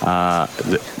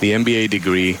the MBA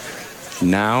degree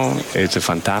now is a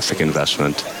fantastic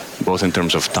investment, both in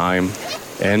terms of time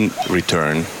and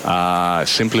return,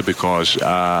 simply because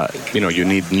you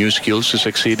need new skills to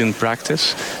succeed in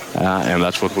practice, and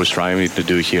that's what we're striving to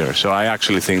do here. So I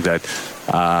actually think that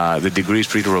the degree is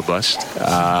pretty robust,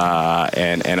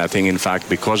 and I think, in fact,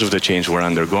 because of the change we're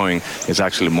undergoing, it's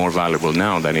actually more valuable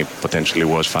now than it potentially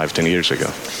was 5-10 years ago.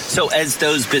 So as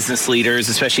those business leaders,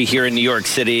 especially here in New York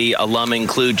City, alum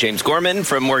include James Gorman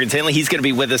from Morgan Stanley. He's going to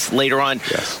be with us later on.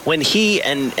 Yes. When he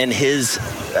and his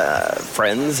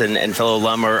friends and fellow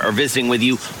alum are visiting with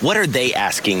you, what are they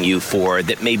asking you for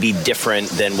that may be different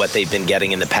than what they've been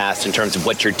getting in the past in terms of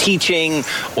what you're teaching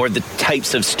or the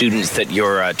types of students that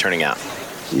you're turning out?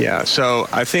 Yeah, so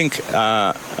I think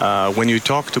when you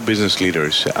talk to business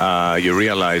leaders, you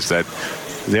realize that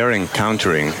they're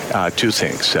encountering two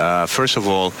things. First of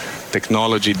all,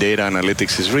 technology, data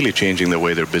analytics is really changing the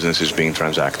way their business is being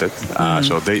transacted.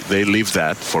 So they live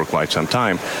that for quite some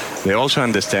time. They also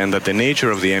understand that the nature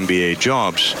of the MBA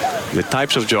jobs, the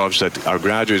types of jobs that our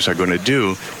graduates are going to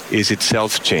do, is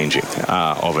itself changing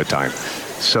over time.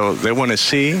 So they want to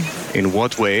see in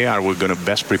what way are we going to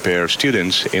best prepare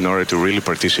students in order to really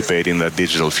participate in that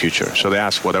digital future. So they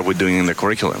ask, what are we doing in the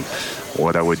curriculum?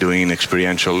 What are we doing in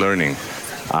experiential learning?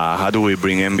 How do we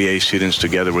bring MBA students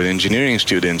together with engineering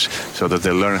students so that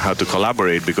they learn how to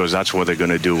collaborate, because that's what they're going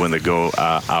to do when they go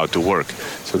out to work.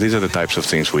 So these are the types of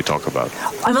things we talk about.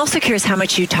 I'm also curious how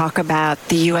much you talk about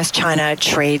the U.S.-China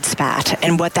trade spat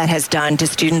and what that has done to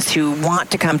students who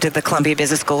want to come to the Columbia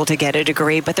Business School to get a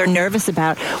degree, but they're nervous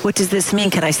about, what does this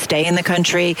mean? Can I stay in the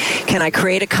country? Can I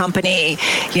create a company?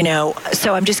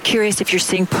 So I'm just curious if you're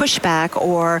seeing pushback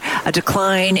or a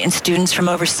decline in students from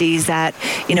overseas that,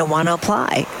 want to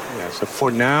apply. Yeah, so for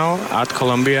now, at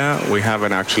Columbia, we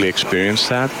haven't actually experienced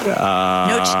that.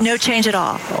 No change at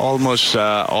all? Almost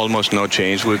no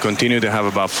change. We continue to have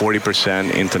about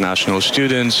 40% international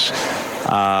students.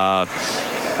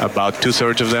 About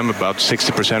 2/3 of them, about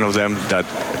 60% of them that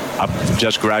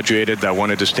just graduated that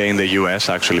wanted to stay in the U.S.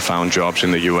 actually found jobs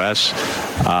in the U.S.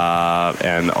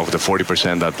 And of the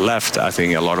 40% that left, I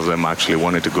think a lot of them actually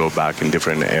wanted to go back in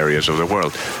different areas of the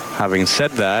world. Having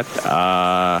said that,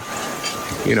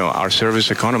 our service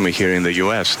economy here in the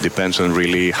U.S. depends on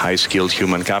really high-skilled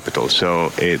human capital. So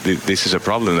this is a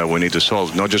problem that we need to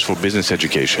solve, not just for business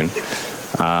education,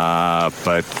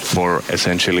 but for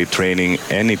essentially training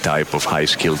any type of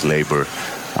high-skilled labor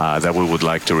that we would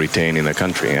like to retain in the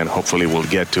country. And hopefully we'll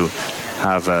get to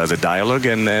have the dialogue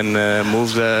and then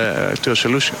move to a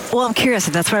solution. Well, I'm curious,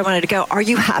 and that's where I wanted to go. Are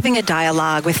you having a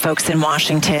dialogue with folks in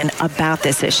Washington about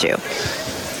this issue?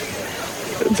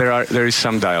 There is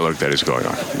some dialogue that is going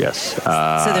on, yes.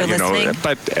 So they're listening?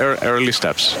 But early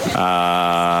steps.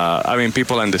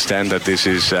 People understand that this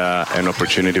is an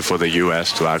opportunity for the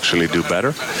U.S. to actually do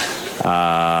better.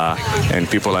 And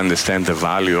people understand the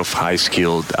value of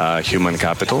high-skilled human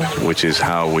capital, which is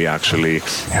how we actually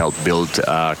help build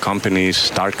companies,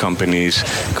 start companies,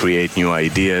 create new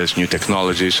ideas, new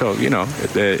technologies. So,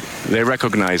 they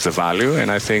recognize the value, and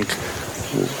I think,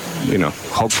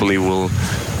 hopefully we'll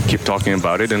keep talking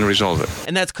about it and resolve it.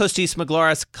 And that's Costis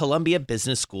Maglaras, Columbia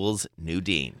Business School's new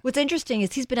dean. What's interesting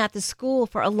is he's been at the school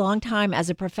for a long time as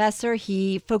a professor.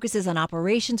 He focuses on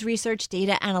operations research,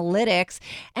 data analytics,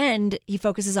 and he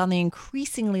focuses on the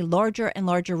increasingly larger and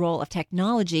larger role of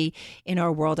technology in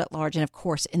our world at large and, of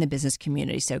course, in the business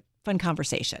community. So fun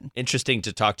conversation. Interesting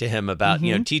to talk to him about,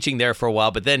 teaching there for a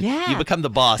while, but then you become the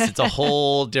boss. It's a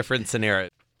whole different scenario.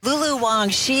 Lulu Wang,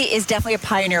 she is definitely a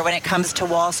pioneer when it comes to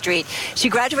Wall Street. She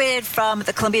graduated from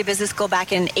the Columbia Business School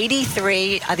back in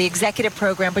 '83, the executive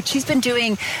program, but she's been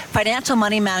doing financial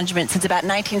money management since about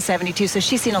 1972, so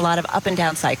she's seen a lot of up and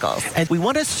down cycles. And we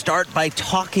want to start by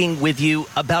talking with you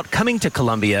about coming to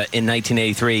Columbia in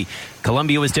 1983.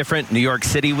 Columbia was different. New York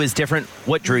City was different.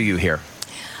 What drew you here?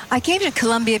 I came to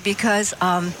Columbia because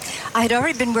I had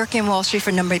already been working in Wall Street for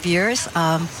a number of years.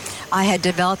 I had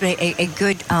developed a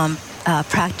good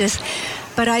practice,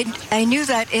 but I knew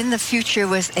that in the future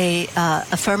was a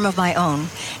firm of my own,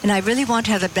 and I really wanted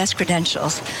to have the best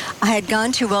credentials. I had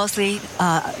gone to Wellesley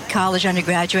College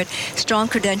undergraduate, strong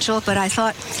credential, but I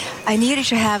thought I needed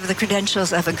to have the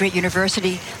credentials of a great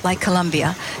university like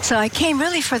Columbia. So I came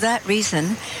really for that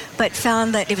reason, but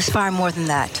found that it was far more than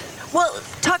that. Well,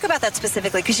 talk about that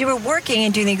specifically, because you were working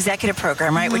and doing the executive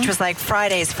program, right, which was like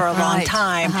Fridays for a long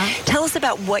time. Tell us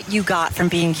about what you got from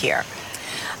being here.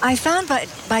 I found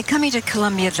by coming to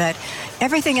Columbia that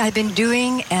everything I've been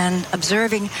doing and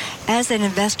observing as an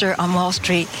investor on Wall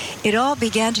Street, it all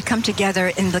began to come together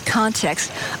in the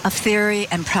context of theory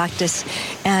and practice.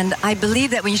 And I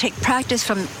believe that when you take practice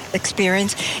from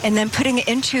experience and then putting it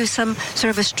into some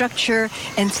sort of a structure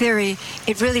and theory,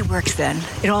 it really works then.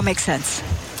 It all makes sense.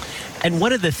 And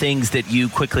one of the things that you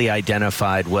quickly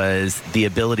identified was the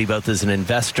ability, both as an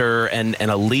investor and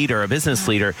a leader, a business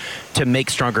leader, to make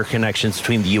stronger connections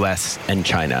between the U.S. and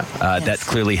China. That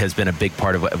clearly has been a big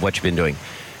part of what you've been doing.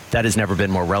 That has never been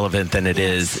more relevant than it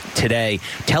is today.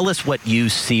 Tell us what you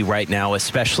see right now,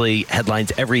 especially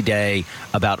headlines every day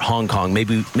about Hong Kong.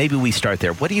 Maybe we start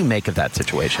there. What do you make of that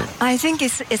situation? I think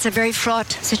it's a very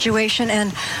fraught situation,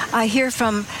 and I hear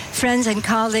from friends and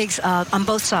colleagues on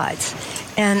both sides,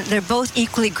 and they're both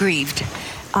equally grieved.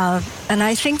 And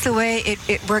I think the way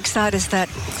it works out is that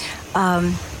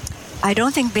I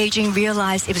don't think Beijing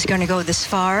realized it was going to go this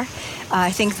far. I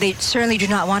think they certainly do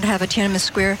not want to have a Tiananmen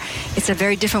Square. It's a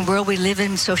very different world we live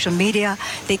in, social media.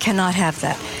 They cannot have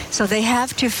that. So they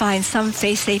have to find some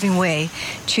face-saving way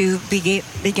to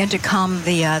begin to calm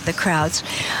the crowds.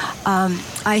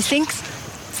 I think,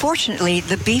 fortunately,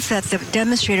 the beef that the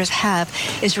demonstrators have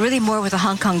is really more with the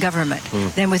Hong Kong government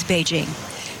than with Beijing.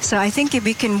 So I think if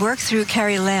we can work through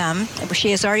Carrie Lam,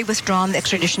 she has already withdrawn the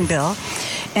extradition bill,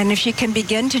 and if she can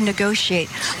begin to negotiate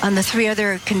on the three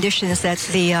other conditions that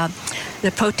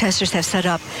the protesters have set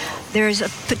up, there is a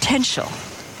potential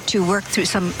to work through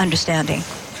some understanding.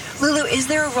 Lulu, is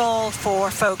there a role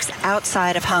for folks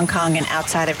outside of Hong Kong and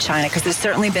outside of China? Because there's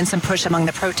certainly been some push among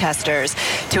the protesters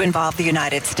to involve the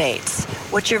United States.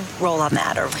 What's your role on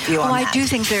that, or view on that? I do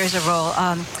think there is a role.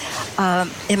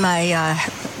 In my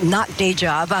not day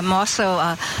job, I'm also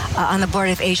on the board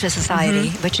of Asia Society,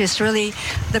 which is really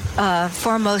the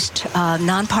foremost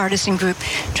nonpartisan group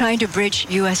trying to bridge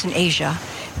U.S. and Asia.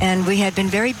 And we had been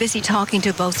very busy talking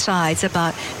to both sides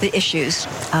about the issues.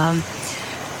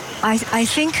 I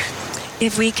think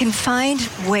if we can find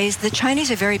ways, the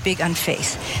Chinese are very big on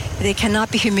faith. They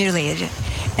cannot be humiliated.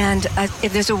 And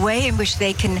if there's a way in which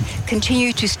they can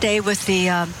continue to stay with the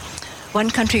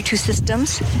one country, two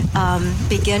systems,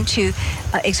 begin to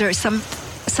exert some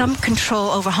control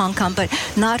over Hong Kong, but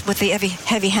not with the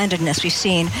heavy-handedness we've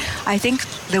seen, I think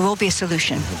there will be a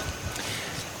solution.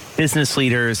 Business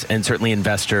leaders and certainly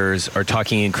investors are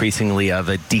talking increasingly of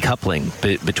a decoupling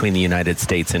between the United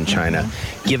States and China.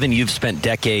 Given you've spent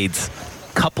decades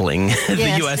coupling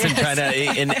the U.S. and China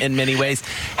in many ways,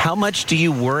 how much do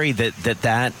you worry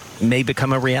that may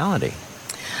become a reality?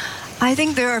 I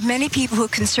think there are many people who are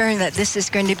concerned that this is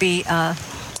going to be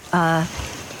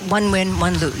one win,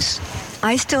 one lose.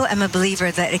 I still am a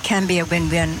believer that it can be a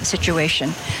win-win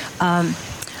situation.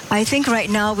 I think right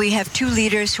now we have two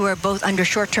leaders who are both under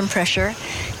short-term pressure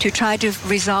to try to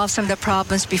resolve some of the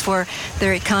problems before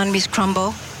their economies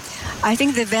crumble. I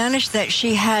think the advantage that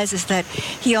she has is that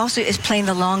he also is playing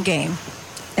the long game.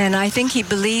 And I think he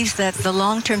believes that the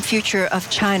long-term future of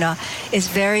China is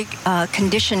very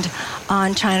conditioned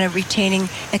on China retaining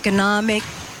economic,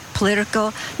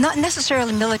 political, not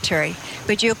necessarily military,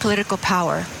 but geopolitical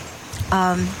power.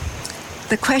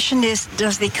 The question is,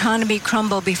 does the economy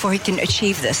crumble before he can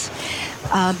achieve this?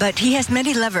 But he has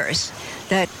many levers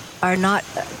that are not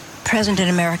present in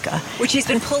America. Which he's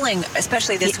been pulling,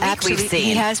 especially this week we've seen.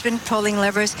 He has been pulling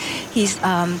levers. He's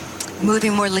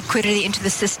moving more liquidity into the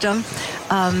system.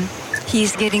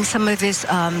 He's getting some of his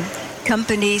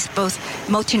companies, both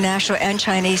multinational and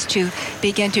Chinese, to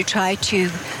begin to try to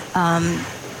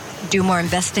do more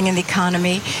investing in the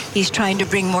economy. He's trying to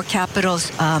bring more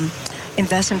capitals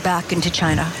investment back into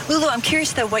China. Lulu, I'm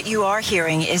curious though, what you are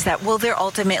hearing is that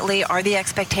are the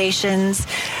expectations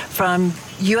from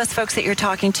U.S. folks that you're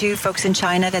talking to, folks in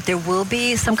China, that there will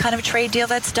be some kind of trade deal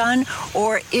that's done?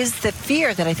 Or is the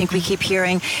fear that I think we keep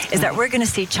hearing is that we're going to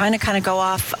see China kind of go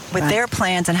off with their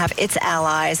plans and have its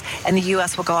allies, and the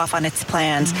U.S. will go off on its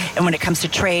plans? And when it comes to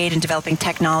trade and developing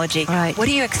technology, what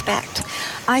do you expect?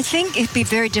 I think it'd be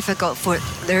very difficult for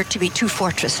there to be two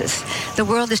fortresses. The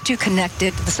world is too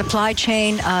connected. The supply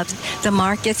chain, the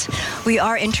markets, we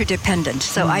are interdependent.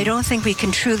 So I don't think we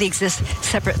can truly exist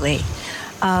separately.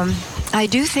 I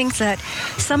do think that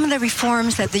some of the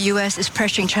reforms that the U.S. is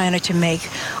pressuring China to make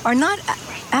are not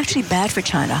actually bad for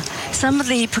China. Some of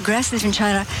the progressives in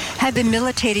China have been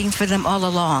militating for them all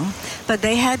along, but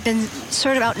they had been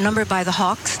sort of outnumbered by the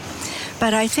hawks.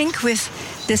 But I think with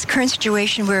this current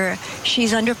situation where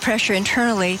she's under pressure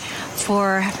internally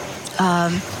for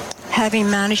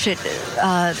having managed it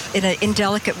in an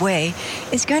indelicate way,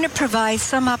 it's going to provide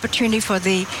some opportunity for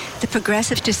the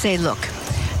progressives to say, look,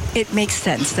 it makes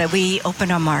sense that we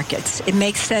open our markets. It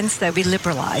makes sense that we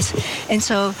liberalize. And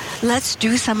so let's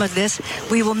do some of this.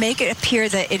 We will make it appear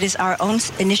that it is our own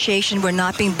initiation. We're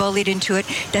not being bullied into it.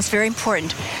 That's very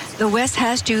important. The West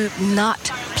has to not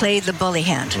play the bully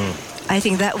hand. I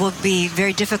think that will be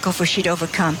very difficult for Xi to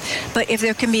overcome. But if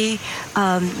there can be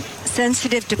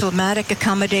sensitive diplomatic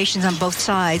accommodations on both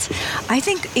sides, I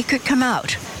think it could come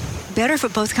out better for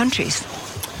both countries.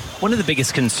 One of the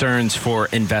biggest concerns for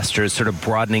investors, sort of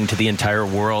broadening to the entire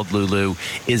world, Lulu,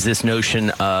 is this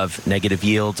notion of negative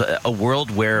yields, a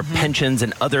world where pensions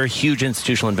and other huge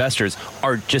institutional investors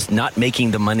are just not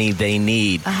making the money they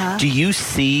need. Do you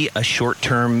see a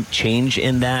short-term change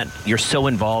in that? You're so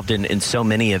involved in so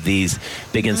many of these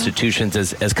big institutions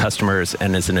as customers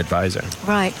and as an advisor.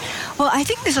 Right. Well, I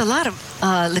think there's a lot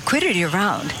of liquidity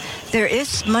around. There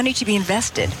is money to be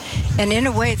invested. And in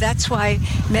a way, that's why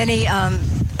many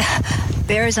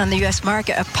bears on the U.S.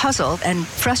 market are puzzled and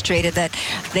frustrated that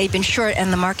they've been short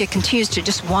and the market continues to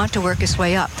just want to work its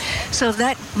way up. So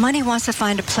that money wants to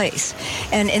find a place.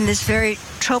 And in this very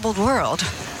troubled world,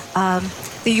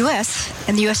 the U.S.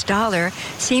 and the U.S. dollar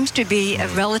seems to be a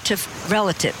relative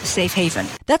safe haven.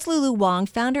 That's Lulu Wang,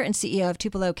 founder and CEO of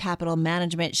Tupelo Capital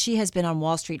Management. She has been on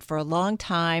Wall Street for a long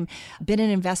time, been an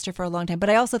investor for a long time.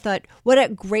 But I also thought, what a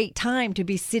great time to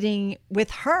be sitting with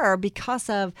her because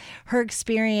of her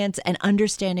experience and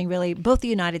understanding really both the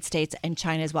United States and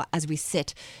China as well as we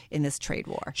sit in this trade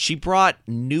war. She brought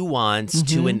nuance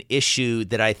to an issue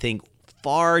that I think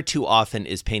far too often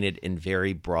is painted in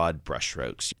very broad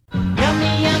brushstrokes.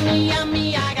 Yummy, yummy,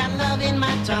 yummy, I got love in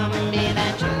my tummy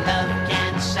that your love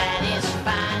can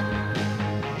satisfy.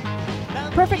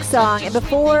 Perfect song. And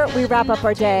before we wrap up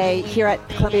our day here at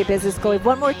Columbia Business School, we have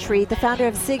one more treat. The founder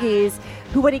of Siggi's,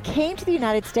 who when he came to the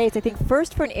United States, I think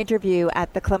first for an interview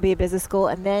at the Columbia Business School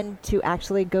and then to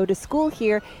actually go to school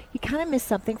here, he kind of missed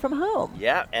something from home.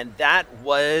 Yeah, and that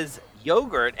was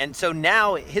yogurt. And so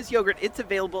now his yogurt, it's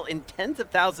available in tens of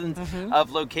thousands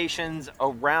of locations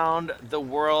around the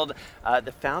world.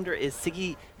 The founder is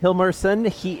Siggi Hilmarsson.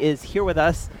 He is here with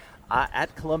us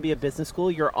at Columbia Business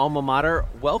School, your alma mater.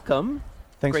 Welcome.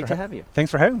 Great to have you. Thanks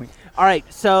for having me. All right,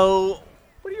 so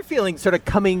what are your feelings sort of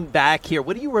coming back here?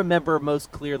 What do you remember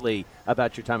most clearly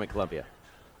about your time at Columbia?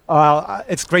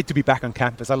 It's great to be back on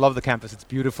campus. I love the campus. It's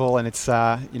beautiful, and it's,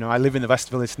 I live in the West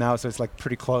Village now, so it's like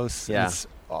pretty close. Yeah. It's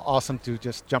awesome to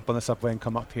just jump on the subway and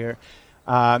come up here.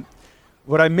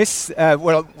 What I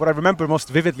remember most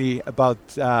vividly about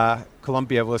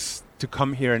Columbia was to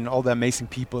come here and all the amazing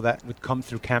people that would come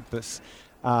through campus.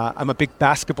 I'm a big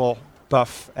basketball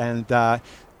buff, and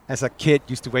as a kid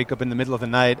used to wake up in the middle of the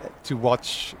night to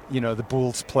watch, the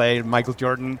Bulls play, Michael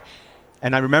Jordan.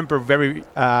 And I remember very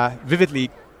vividly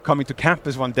coming to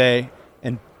campus one day,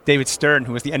 and David Stern,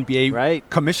 who was the NBA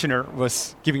commissioner,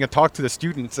 was giving a talk to the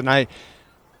students. And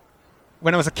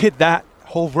when I was a kid, that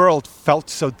whole world felt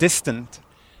so distant.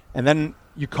 And then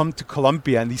you come to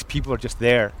Columbia and these people are just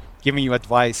there giving you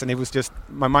advice. And it was just,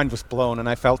 my mind was blown. And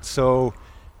I felt so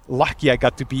lucky I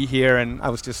got to be here. And I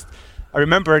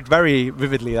remember it very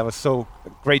vividly. I was so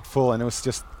grateful, and it was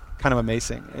just kind of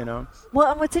amazing,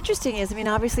 Well, and what's interesting is,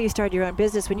 obviously you started your own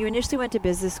business. When you initially went to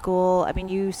business school,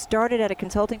 you started at a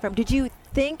consulting firm. Did you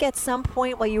think at some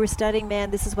point while you were studying,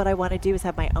 man, this is what I want to do, is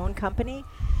have my own company?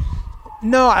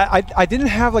 No, I didn't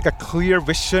have like a clear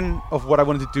vision of what I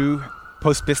wanted to do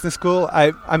post business school.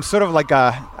 I'm sort of like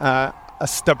a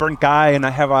stubborn guy, and I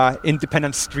have an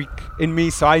independent streak in me.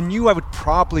 So I knew I would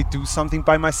probably do something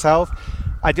by myself.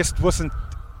 I just wasn't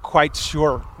quite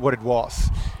sure what it was.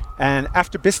 And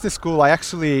after business school, I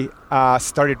actually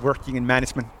started working in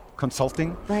management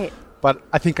consulting. Right. But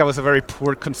I think I was a very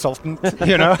poor consultant, I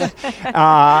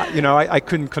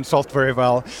couldn't consult very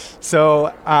well.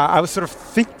 So I was sort of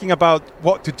thinking about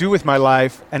what to do with my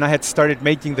life, and I had started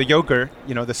making the yogurt,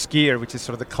 the skyr, which is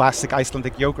sort of the classic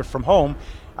Icelandic yogurt from home.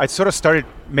 I sort of started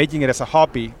making it as a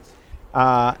hobby.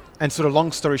 And sort of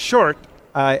long story short,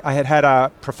 I had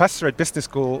a professor at business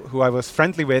school who I was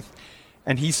friendly with,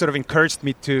 and he sort of encouraged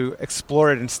me to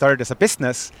explore it and start it as a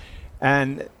business.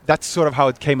 And that's sort of how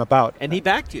it came about. And he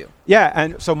backed you. Yeah,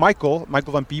 and so Michael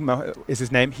van Bima is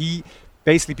his name. He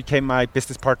basically became my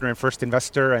business partner and first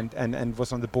investor and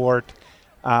was on the board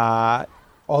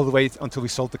all the way until we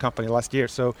sold the company last year.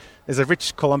 So there's a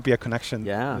rich Columbia connection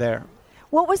there.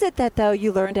 What was it that, though,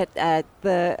 you learned at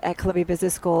Columbia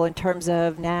Business School in terms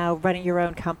of now running your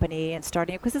own company and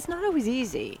starting it? Because it's not always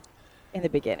easy in the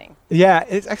beginning. Yeah,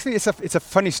 it's a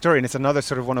funny story, and it's another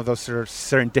sort of one of those sort of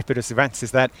serendipitous events, is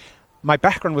that my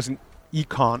background was in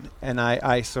econ, and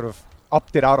I sort of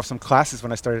opted out of some classes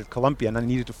when I started at Columbia, and I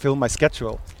needed to fill my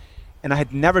schedule. And I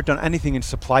had never done anything in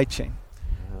supply chain.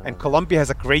 And Columbia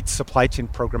has a great supply chain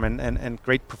program and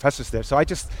great professors there. So I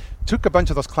just took a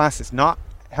bunch of those classes, not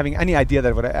having any idea that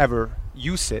I would ever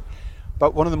use it.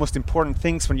 But one of the most important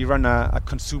things when you run a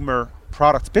consumer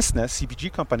products business,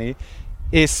 CPG company,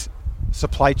 is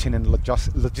supply chain and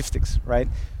logistics, right?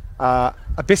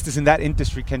 A business in that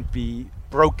industry can be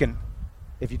broken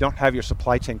if you don't have your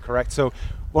supply chain correct. So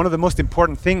one of the most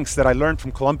important things that I learned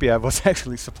from Columbia was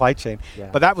actually supply chain.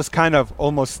 Yeah. But that was kind of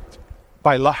almost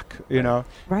by luck,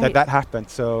 that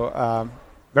happened. So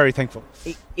very thankful.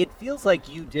 It feels like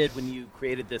you did, when you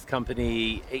created this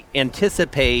company,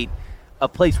 anticipate a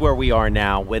place where we are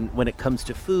now when it comes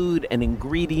to food and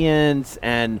ingredients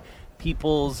and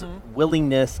people's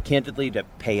willingness, candidly, to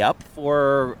pay up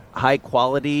for high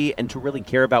quality and to really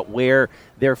care about where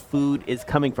their food is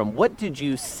coming from. What did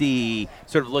you see,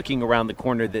 sort of looking around the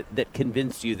corner, that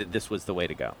convinced you that this was the way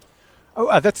to go?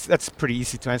 Oh, that's pretty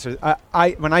easy to answer.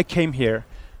 When I came here,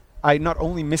 I not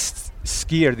only missed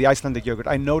skyr, the Icelandic yogurt,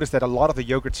 I noticed that a lot of the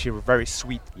yogurts here were very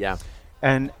sweet. Yeah.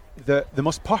 And the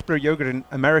most popular yogurt in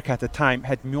America at the time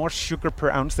had more sugar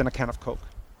per ounce than a can of Coke.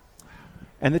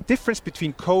 And the difference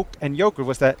between Coke and yogurt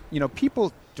was that,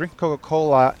 people drink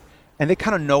Coca-Cola and they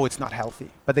kind of know it's not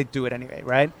healthy, but they do it anyway,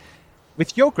 right?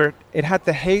 With yogurt, it had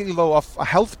the halo of a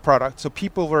health product, so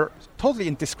people were totally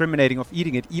indiscriminating of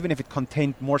eating it, even if it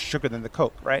contained more sugar than the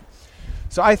Coke, right?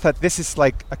 So I thought, this is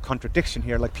like a contradiction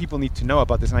here. Like, people need to know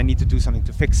about this, and I need to do something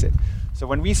to fix it. So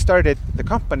when we started the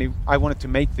company, I wanted to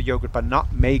make the yogurt, but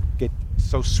not make it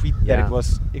so sweet that it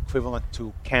was equivalent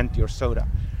to candy or soda.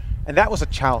 And that was a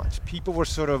challenge. People were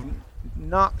sort of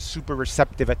not super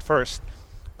receptive at first,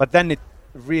 but then it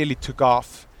really took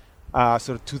off, sort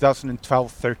of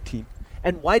 2012-13.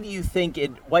 And why do you think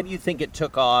it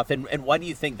took off, and why do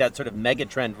you think that sort of mega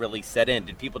trend really set in?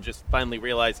 Did people just finally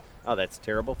realize, oh, that's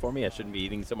terrible for me, I shouldn't be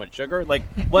eating so much sugar? Like,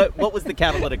 what was the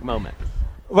catalytic moment?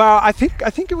 Well, I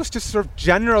think it was just sort of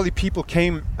generally people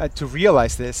came to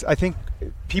realize this. I think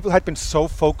people had been so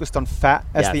focused on fat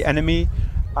as the enemy,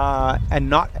 and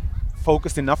not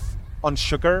focused enough on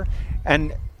sugar,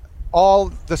 and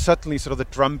suddenly sort of the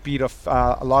drumbeat of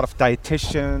a lot of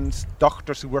dietitians,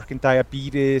 doctors who work in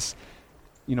diabetes,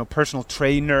 personal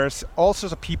trainers, all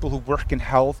sorts of people who work in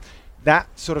health, that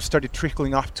sort of started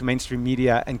trickling up to mainstream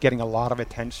media and getting a lot of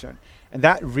attention. And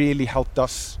that really helped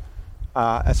us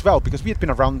as well, because we had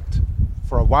been around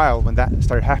for a while when that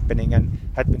started happening and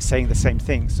had been saying the same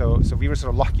thing. So we were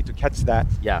sort of lucky to catch that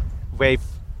wave.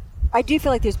 I do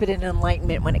feel like there's been an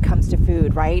enlightenment when it comes to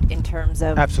food, right? In terms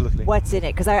of what's in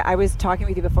it. Because I was talking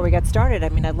with you before we got started. I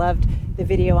mean, I loved the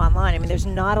video online. I mean, there's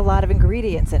not a lot of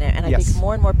ingredients in it. And I think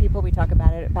more and more people, we talk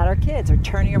about it, about our kids, are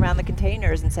turning around the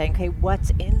containers and saying, okay, what's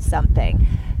in something?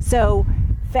 So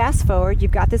fast forward,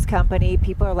 you've got this company.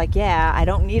 People are like, yeah, I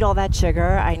don't need all that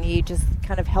sugar. I need just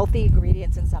kind of healthy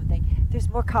ingredients in something. There's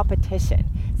more competition.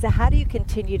 So how do you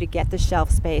continue to get the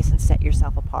shelf space and set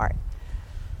yourself apart?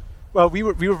 Well, we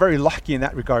were very lucky in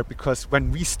that regard, because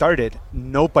when we started,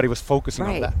 nobody was focusing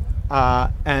on that.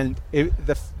 And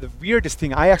the weirdest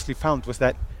thing I actually found was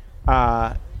that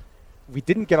we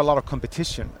didn't get a lot of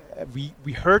competition.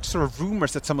 We heard sort of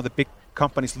rumors that some of the big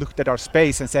companies looked at our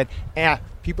space and said,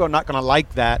 people are not going to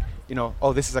like that.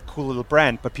 Oh, this is a cool little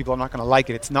brand, but people are not going to like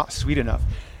it. It's not sweet enough.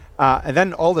 And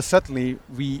then all of a sudden,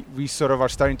 we sort of are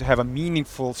starting to have a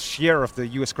meaningful share of the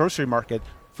U.S. grocery market.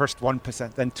 First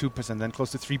 1%, then 2%, then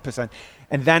close to 3%.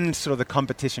 And then sort of the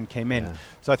competition came in.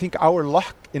 So I think our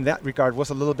luck in that regard was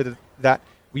a little bit of that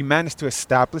we managed to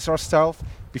establish ourselves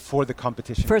before the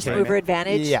competition First came mover in.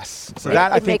 advantage? Yes. So it,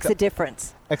 that, I it think makes a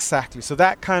difference. Exactly. So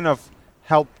that kind of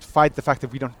helped fight the fact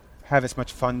that we don't have as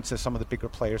much funds as some of the bigger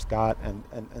players got and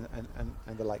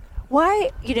the like.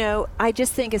 Why, I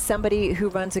just think as somebody who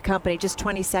runs a company, just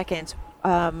 20 seconds,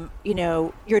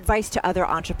 your advice to other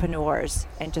entrepreneurs,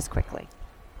 and just quickly.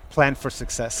 Plan for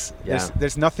success. Yeah.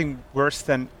 There's nothing worse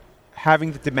than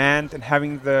having the demand and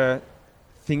having the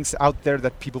things out there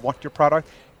that people want your product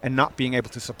and not being able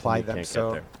to supply them.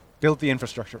 So build the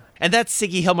infrastructure. And that's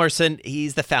Siggi Hilmarsson.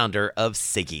 He's the founder of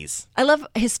Siggi's. I love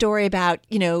his story about,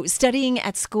 studying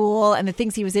at school and the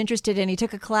things he was interested in. He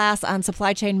took a class on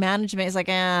supply chain management. He's like,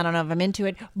 I don't know if I'm into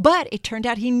it. But it turned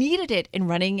out he needed it in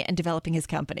running and developing his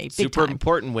company. Big Super time.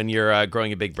 important when you're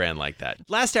growing a big brand like that.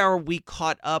 Last hour, we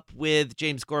caught up with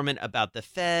James Gorman about the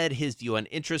Fed, his view on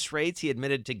interest rates. He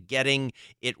admitted to getting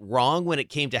it wrong when it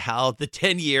came to how the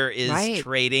 10-year is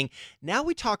trading. Now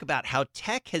we talk about how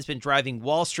tech has been driving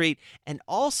Wall Street, and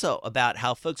also about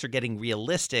how folks are getting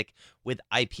realistic with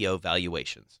IPO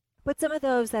valuations. But some of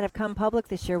those that have come public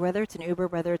this year, whether it's an Uber,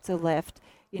 whether it's a Lyft,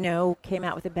 came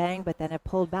out with a bang, but then have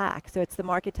pulled back. So it's the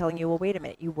market telling you, well, wait a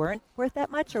minute, you weren't worth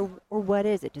that much, or what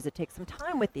is it? Does it take some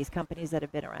time with these companies that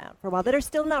have been around for a while, that are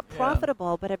still not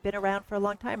profitable, but have been around for a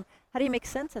long time? How do you make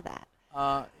sense of that?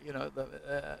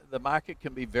 The market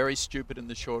can be very stupid in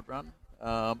the short run.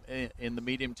 In the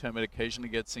medium term, it occasionally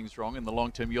gets things wrong. In the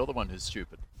long term, you're the one who's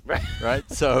stupid. Right.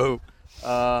 So,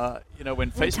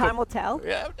 when Facebook... Time will tell?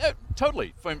 Yeah,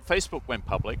 totally. When Facebook went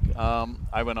public,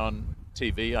 I went on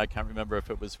TV. I can't remember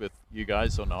if it was with you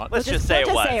guys or not. Let's just say it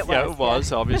was. Yeah, it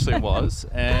was. Obviously it was.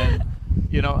 And,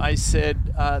 I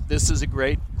said, this is a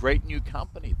great new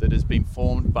company that has been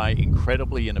formed by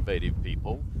incredibly innovative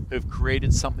people who've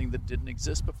created something that didn't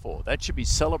exist before. That should be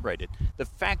celebrated. The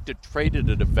fact it traded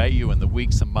at a value in the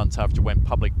weeks and months after it went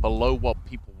public below what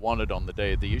people wanted on the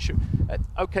day of the issue,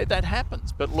 okay, that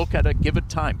happens. But look at it, give it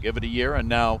time, give it a year, and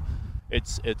now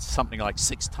it's something like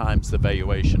 6 times the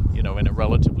valuation, in a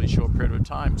relatively short period of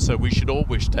time. So we should all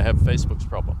wish to have Facebook's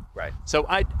problem. Right. So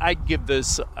I give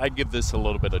this a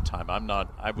little bit of time.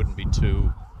 I wouldn't be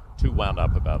too wound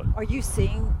up about it. Are you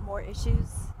seeing more issues?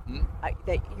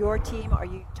 That your team, are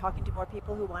you talking to more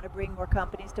people who want to bring more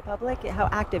companies to public? How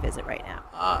active is it right now?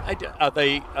 Are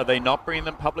they not bringing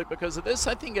them public because of this?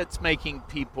 I think it's making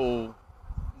people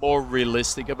more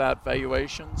realistic about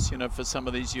valuations, for some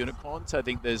of these unicorns. I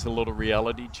think there's a little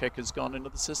reality check has gone into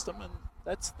the system, and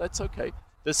that's okay.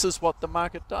 This is what the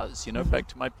market does. Back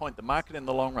to my point, the market in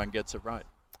the long run gets it right.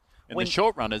 In the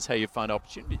short run is how you find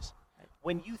opportunities.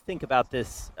 When you think about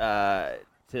this,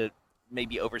 to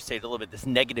maybe overstate a little bit, this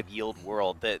negative yield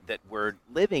world that we're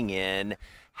living in,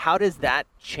 how does that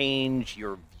change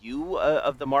your view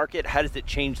of the market? How does it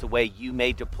change the way you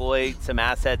may deploy some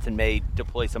assets and may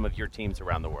deploy some of your teams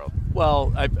around the world?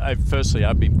 Well, firstly,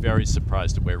 I've been very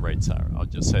surprised at where rates are. I'll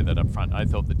just say that up front. I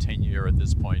thought the 10-year at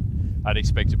this point, I'd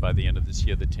expected by the end of this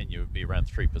year, the 10-year would be around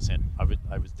 3%.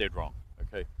 I was dead wrong,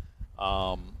 okay?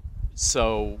 A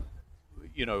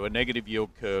negative yield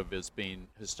curve has been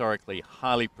historically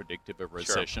highly predictive of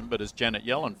recession, but as Janet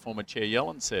Yellen, former Chair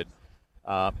Yellen said,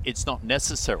 it's not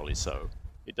necessarily so.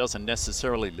 It doesn't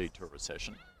necessarily lead to a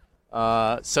recession.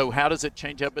 So how does it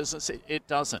change our business? It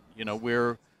doesn't.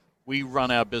 We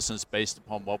run our business based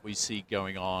upon what we see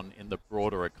going on in the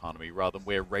broader economy rather than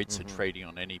where rates are trading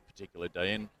on any particular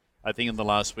day. And I think in the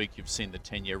last week you've seen the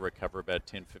 10-year recover about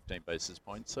 10, 15 basis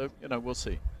points. So, we'll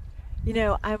see.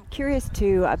 I'm curious,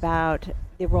 too, about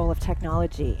the role of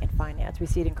technology in finance. We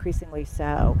see it increasingly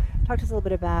so. Talk to us a little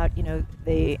bit about,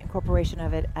 the incorporation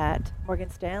of it at Morgan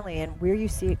Stanley and where you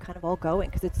see it kind of all going,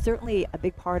 because it's certainly a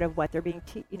big part of what they're being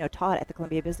taught at the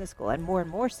Columbia Business School, and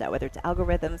more so, whether it's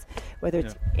algorithms, whether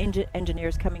it's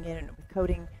engineers coming in with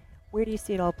coding. Where do you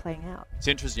see it all playing out? It's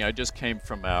interesting. I just came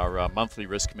from our monthly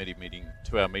risk committee meeting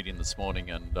to our meeting this morning,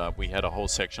 and we had a whole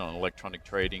section on electronic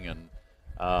trading and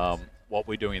what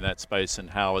we're doing in that space and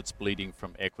how it's bleeding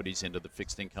from equities into the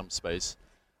fixed income space.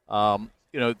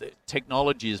 The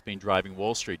technology has been driving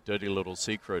Wall Street, dirty little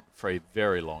secret, for a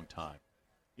very long time.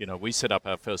 We set up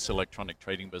our first electronic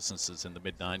trading businesses in the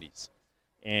mid-90s.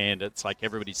 And it's like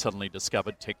everybody suddenly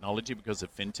discovered technology because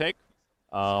of fintech.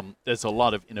 There's a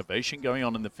lot of innovation going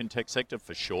on in the fintech sector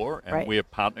for sure, and we're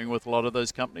partnering with a lot of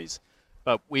those companies.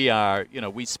 But we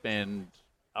spend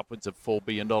upwards of $4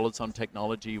 billion on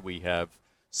technology. We have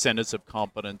centers of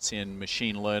competence in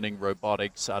machine learning,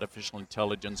 robotics, artificial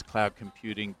intelligence, cloud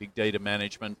computing, big data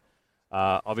management.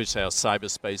 Obviously, our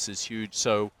cyberspace is huge.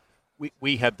 So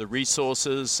we have the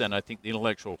resources and I think the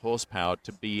intellectual horsepower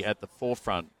to be at the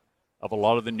forefront of a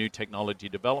lot of the new technology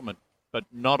development, but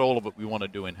not all of it we want to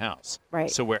do in-house.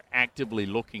 Right. So we're actively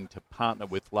looking to partner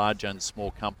with large and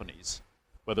small companies,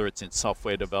 whether it's in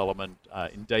software development,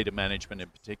 in data management in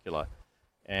particular,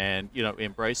 and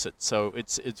embrace it. So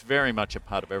it's very much a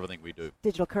part of everything we do.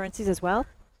 Digital currencies as well?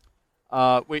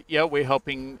 We're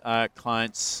helping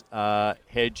clients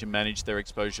hedge and manage their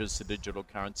exposures to digital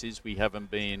currencies. We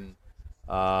haven't been,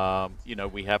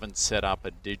 we haven't set up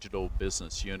a digital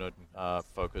business unit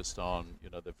focused on,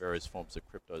 the various forms of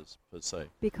cryptos per se.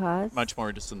 Because? Much more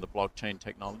interested in the blockchain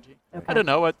technology. Okay. I don't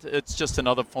know. It's just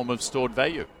another form of stored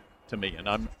value to me,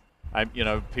 and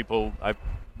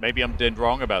maybe I'm dead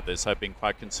wrong about this. I've been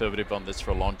quite conservative on this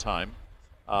for a long time.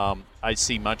 I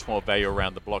see much more value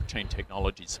around the blockchain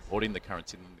technology supporting the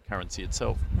currency than the currency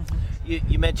itself.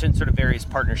 You mentioned sort of various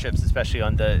partnerships, especially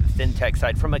on the fintech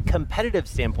side. From a competitive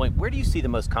standpoint, where do you see the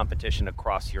most competition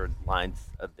across your lines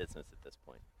of business at this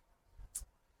point?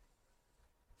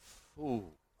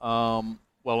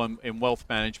 Well, in wealth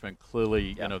management,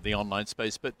 clearly, the online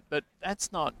space, but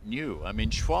that's not new. I mean,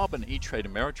 Schwab and E-Trade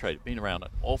and Ameritrade have been around an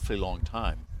awfully long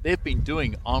time. They've been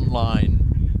doing online,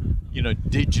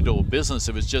 digital business.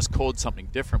 It was just called something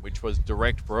different, which was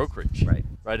direct brokerage. Right.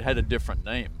 It had a different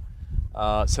name.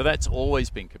 So that's always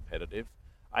been competitive.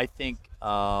 I think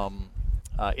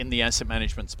in the asset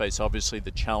management space, obviously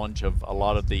the challenge of a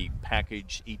lot of the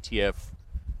packaged ETF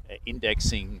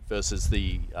indexing versus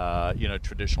the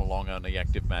traditional long-only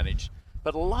active managed.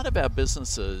 But a lot of our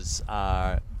businesses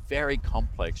are very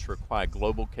complex, require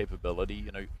global capability.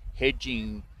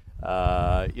 Hedging,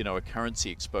 a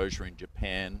currency exposure in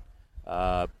Japan,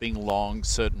 being long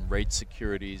certain rate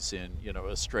securities in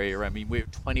Australia. I mean, we're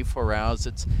 24 hours.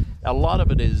 It's a lot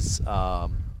of it is.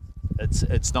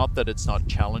 It's not that it's not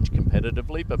challenged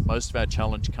competitively, but most of our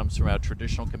challenge comes from our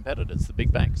traditional competitors, the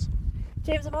big banks.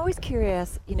 James, I'm always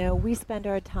curious, we spend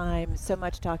our time so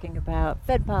much talking about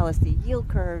Fed policy, yield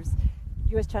curves,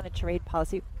 U.S.-China trade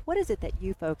policy. What is it that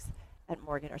you folks at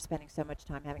Morgan are spending so much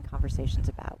time having conversations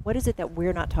about? What is it that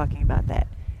we're not talking about that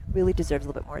really deserves a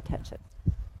little bit more attention?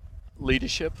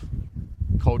 Leadership,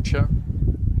 culture,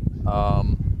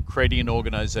 creating an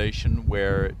organization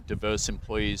where diverse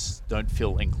employees don't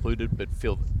feel included, but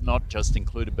feel not just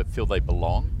included, but feel they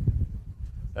belong.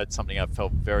 That's something I've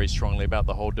felt very strongly about.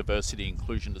 The whole diversity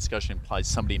inclusion discussion implies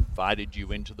somebody invited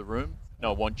you into the room.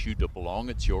 No, I want you to belong.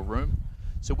 It's your room.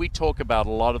 So we talk about a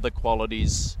lot of the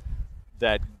qualities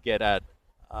that get at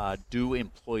do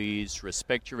employees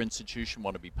respect your institution,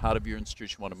 want to be part of your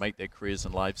institution, want to make their careers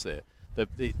and lives there.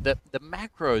 The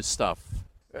macro stuff.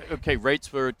 Okay,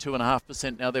 rates were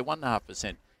 2.5%. Now they're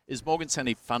 1.5%. Is Morgan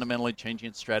Stanley fundamentally changing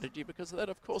its strategy because of that?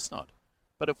 Of course not.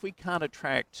 But if we can't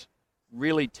attract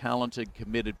really talented,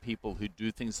 committed people who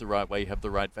do things the right way, have the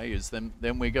right values, then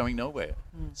we're going nowhere.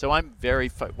 So I'm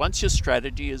once your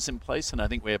strategy is in place, and I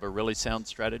think we have a really sound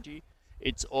strategy,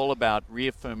 it's all about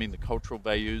reaffirming the cultural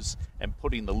values and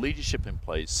putting the leadership in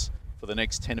place for the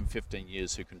next 10 and 15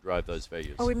 years who can drive those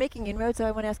values. Are we making inroads? So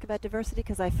I want to ask about diversity,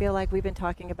 because I feel like we've been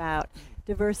talking about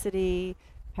diversity,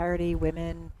 parity,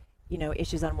 women,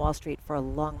 issues on Wall Street for a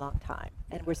long, long time.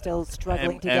 And we're still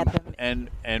struggling to get them.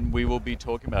 And we will be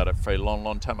talking about it for a long,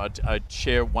 long time. I'd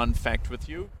share one fact with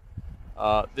you.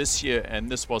 This year,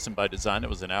 and this wasn't by design, it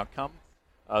was an outcome.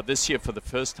 This year, for the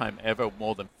first time ever,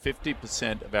 more than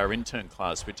 50% of our intern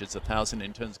class, which is 1,000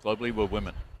 interns globally, were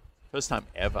women. First time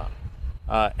ever.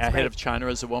 Our head of China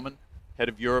is a woman. Head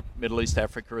of Europe, Middle East,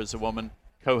 Africa is a woman.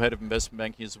 Co-head of investment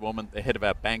banking is a woman. The head of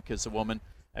our bank is a woman.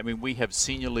 I mean, we have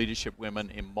senior leadership women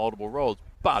in multiple roles,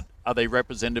 but are they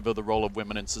representative of the role of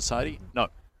women in society? No,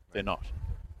 they're not.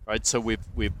 Right? So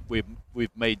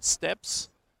we've made steps,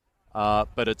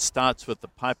 but it starts with the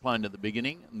pipeline at the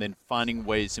beginning, and then finding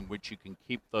ways in which you can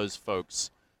keep those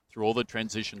folks through all the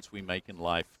transitions we make in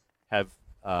life have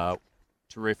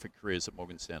terrific careers at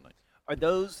Morgan Stanley. Are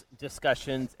those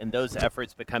discussions and those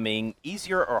efforts becoming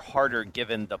easier or harder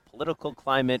given the political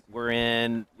climate we're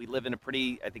in? We live in a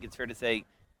pretty, I think it's fair to say,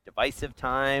 divisive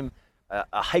time,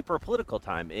 a hyper-political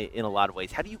time in a lot of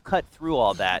ways. How do you cut through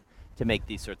all that to make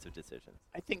these sorts of decisions?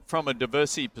 I think from a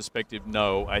diversity perspective,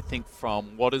 no. I think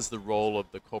from what is the role of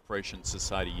the corporation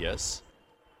society, yes.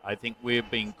 I think we're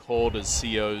being called as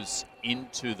CEOs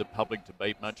into the public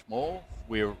debate much more.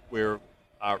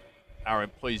 Our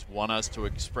employees want us to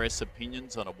express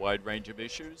opinions on a wide range of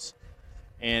issues,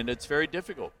 and it's very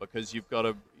difficult because you've got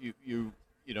to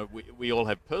we all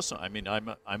have personal. I mean,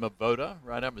 I'm a voter,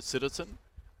 right? I'm a citizen.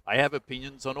 I have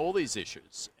opinions on all these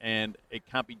issues, and it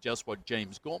can't be just what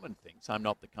James Gorman thinks. I'm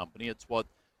not the company. It's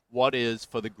what is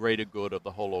for the greater good of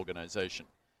the whole organization.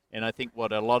 And I think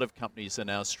what a lot of companies are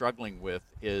now struggling with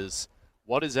is,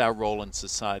 what is our role in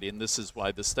society? And this is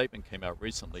why the statement came out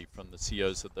recently from the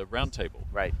CEOs at the roundtable,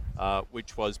 right?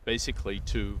 Which was basically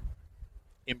to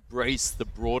embrace the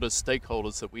broader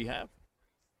stakeholders that we have.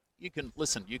 You can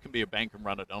be a bank and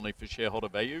run it only for shareholder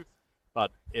value,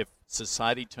 but if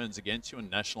society turns against you and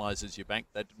nationalizes your bank,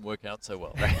 that didn't work out so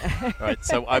well. Right?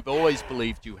 So I've always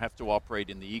believed you have to operate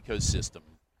in the ecosystem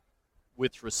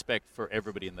with respect for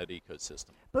everybody in that ecosystem.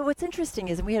 But what's interesting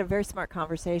is, and we had a very smart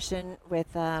conversation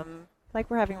with, like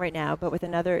we're having right now, but with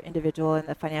another individual in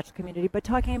the financial community, but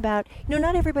talking about,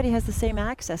 not everybody has the same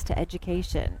access to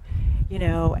education,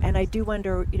 and I do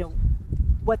wonder,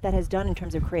 what that has done in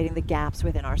terms of creating the gaps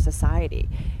within our society.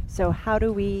 So how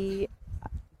do we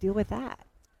deal with that?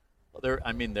 Well,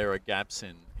 there are gaps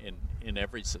in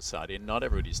every society, and not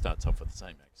everybody starts off with the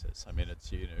same access. I mean,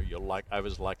 it's, I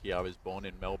was lucky I was born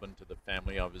in Melbourne to the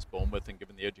family I was born with and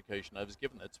given the education I was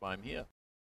given. That's why I'm here.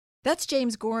 That's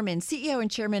James Gorman, CEO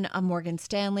and Chairman of Morgan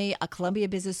Stanley, a Columbia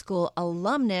Business School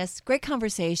alumnus. Great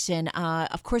conversation.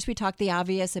 Of course, we talked the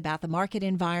obvious about the market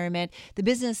environment, the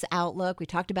business outlook. We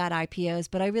talked about IPOs,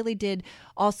 but I really did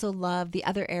also love the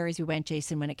other areas we went,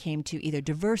 Jason, when it came to either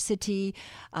diversity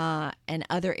and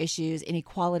other issues,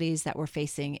 inequalities that we're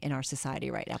facing in our society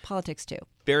right now. Politics, too.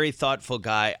 Very thoughtful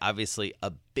guy, obviously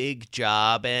a big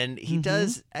job, and he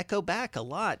does echo back a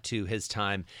lot to his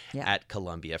time at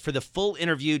Columbia. For the full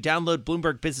interview, download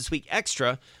Bloomberg Businessweek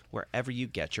Extra wherever you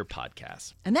get your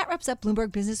podcasts. And that wraps up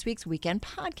Bloomberg Businessweek's Weekend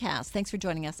Podcast. Thanks for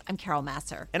joining us. I'm Carol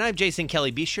Massar. And I'm Jason Kelly.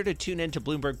 Be sure to tune in to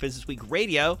Bloomberg Businessweek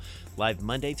Radio, live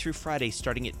Monday through Friday,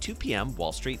 starting at 2 p.m.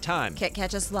 Wall Street time. Can't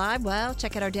catch us live? Well,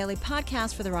 check out our daily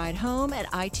podcast for the ride home at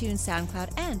iTunes,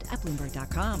 SoundCloud, and at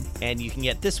Bloomberg.com. And you can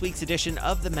get this week's edition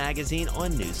of the magazine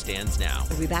on newsstands now.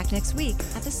 We'll be back next week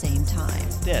at the same time.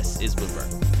 This is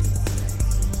Bloomberg.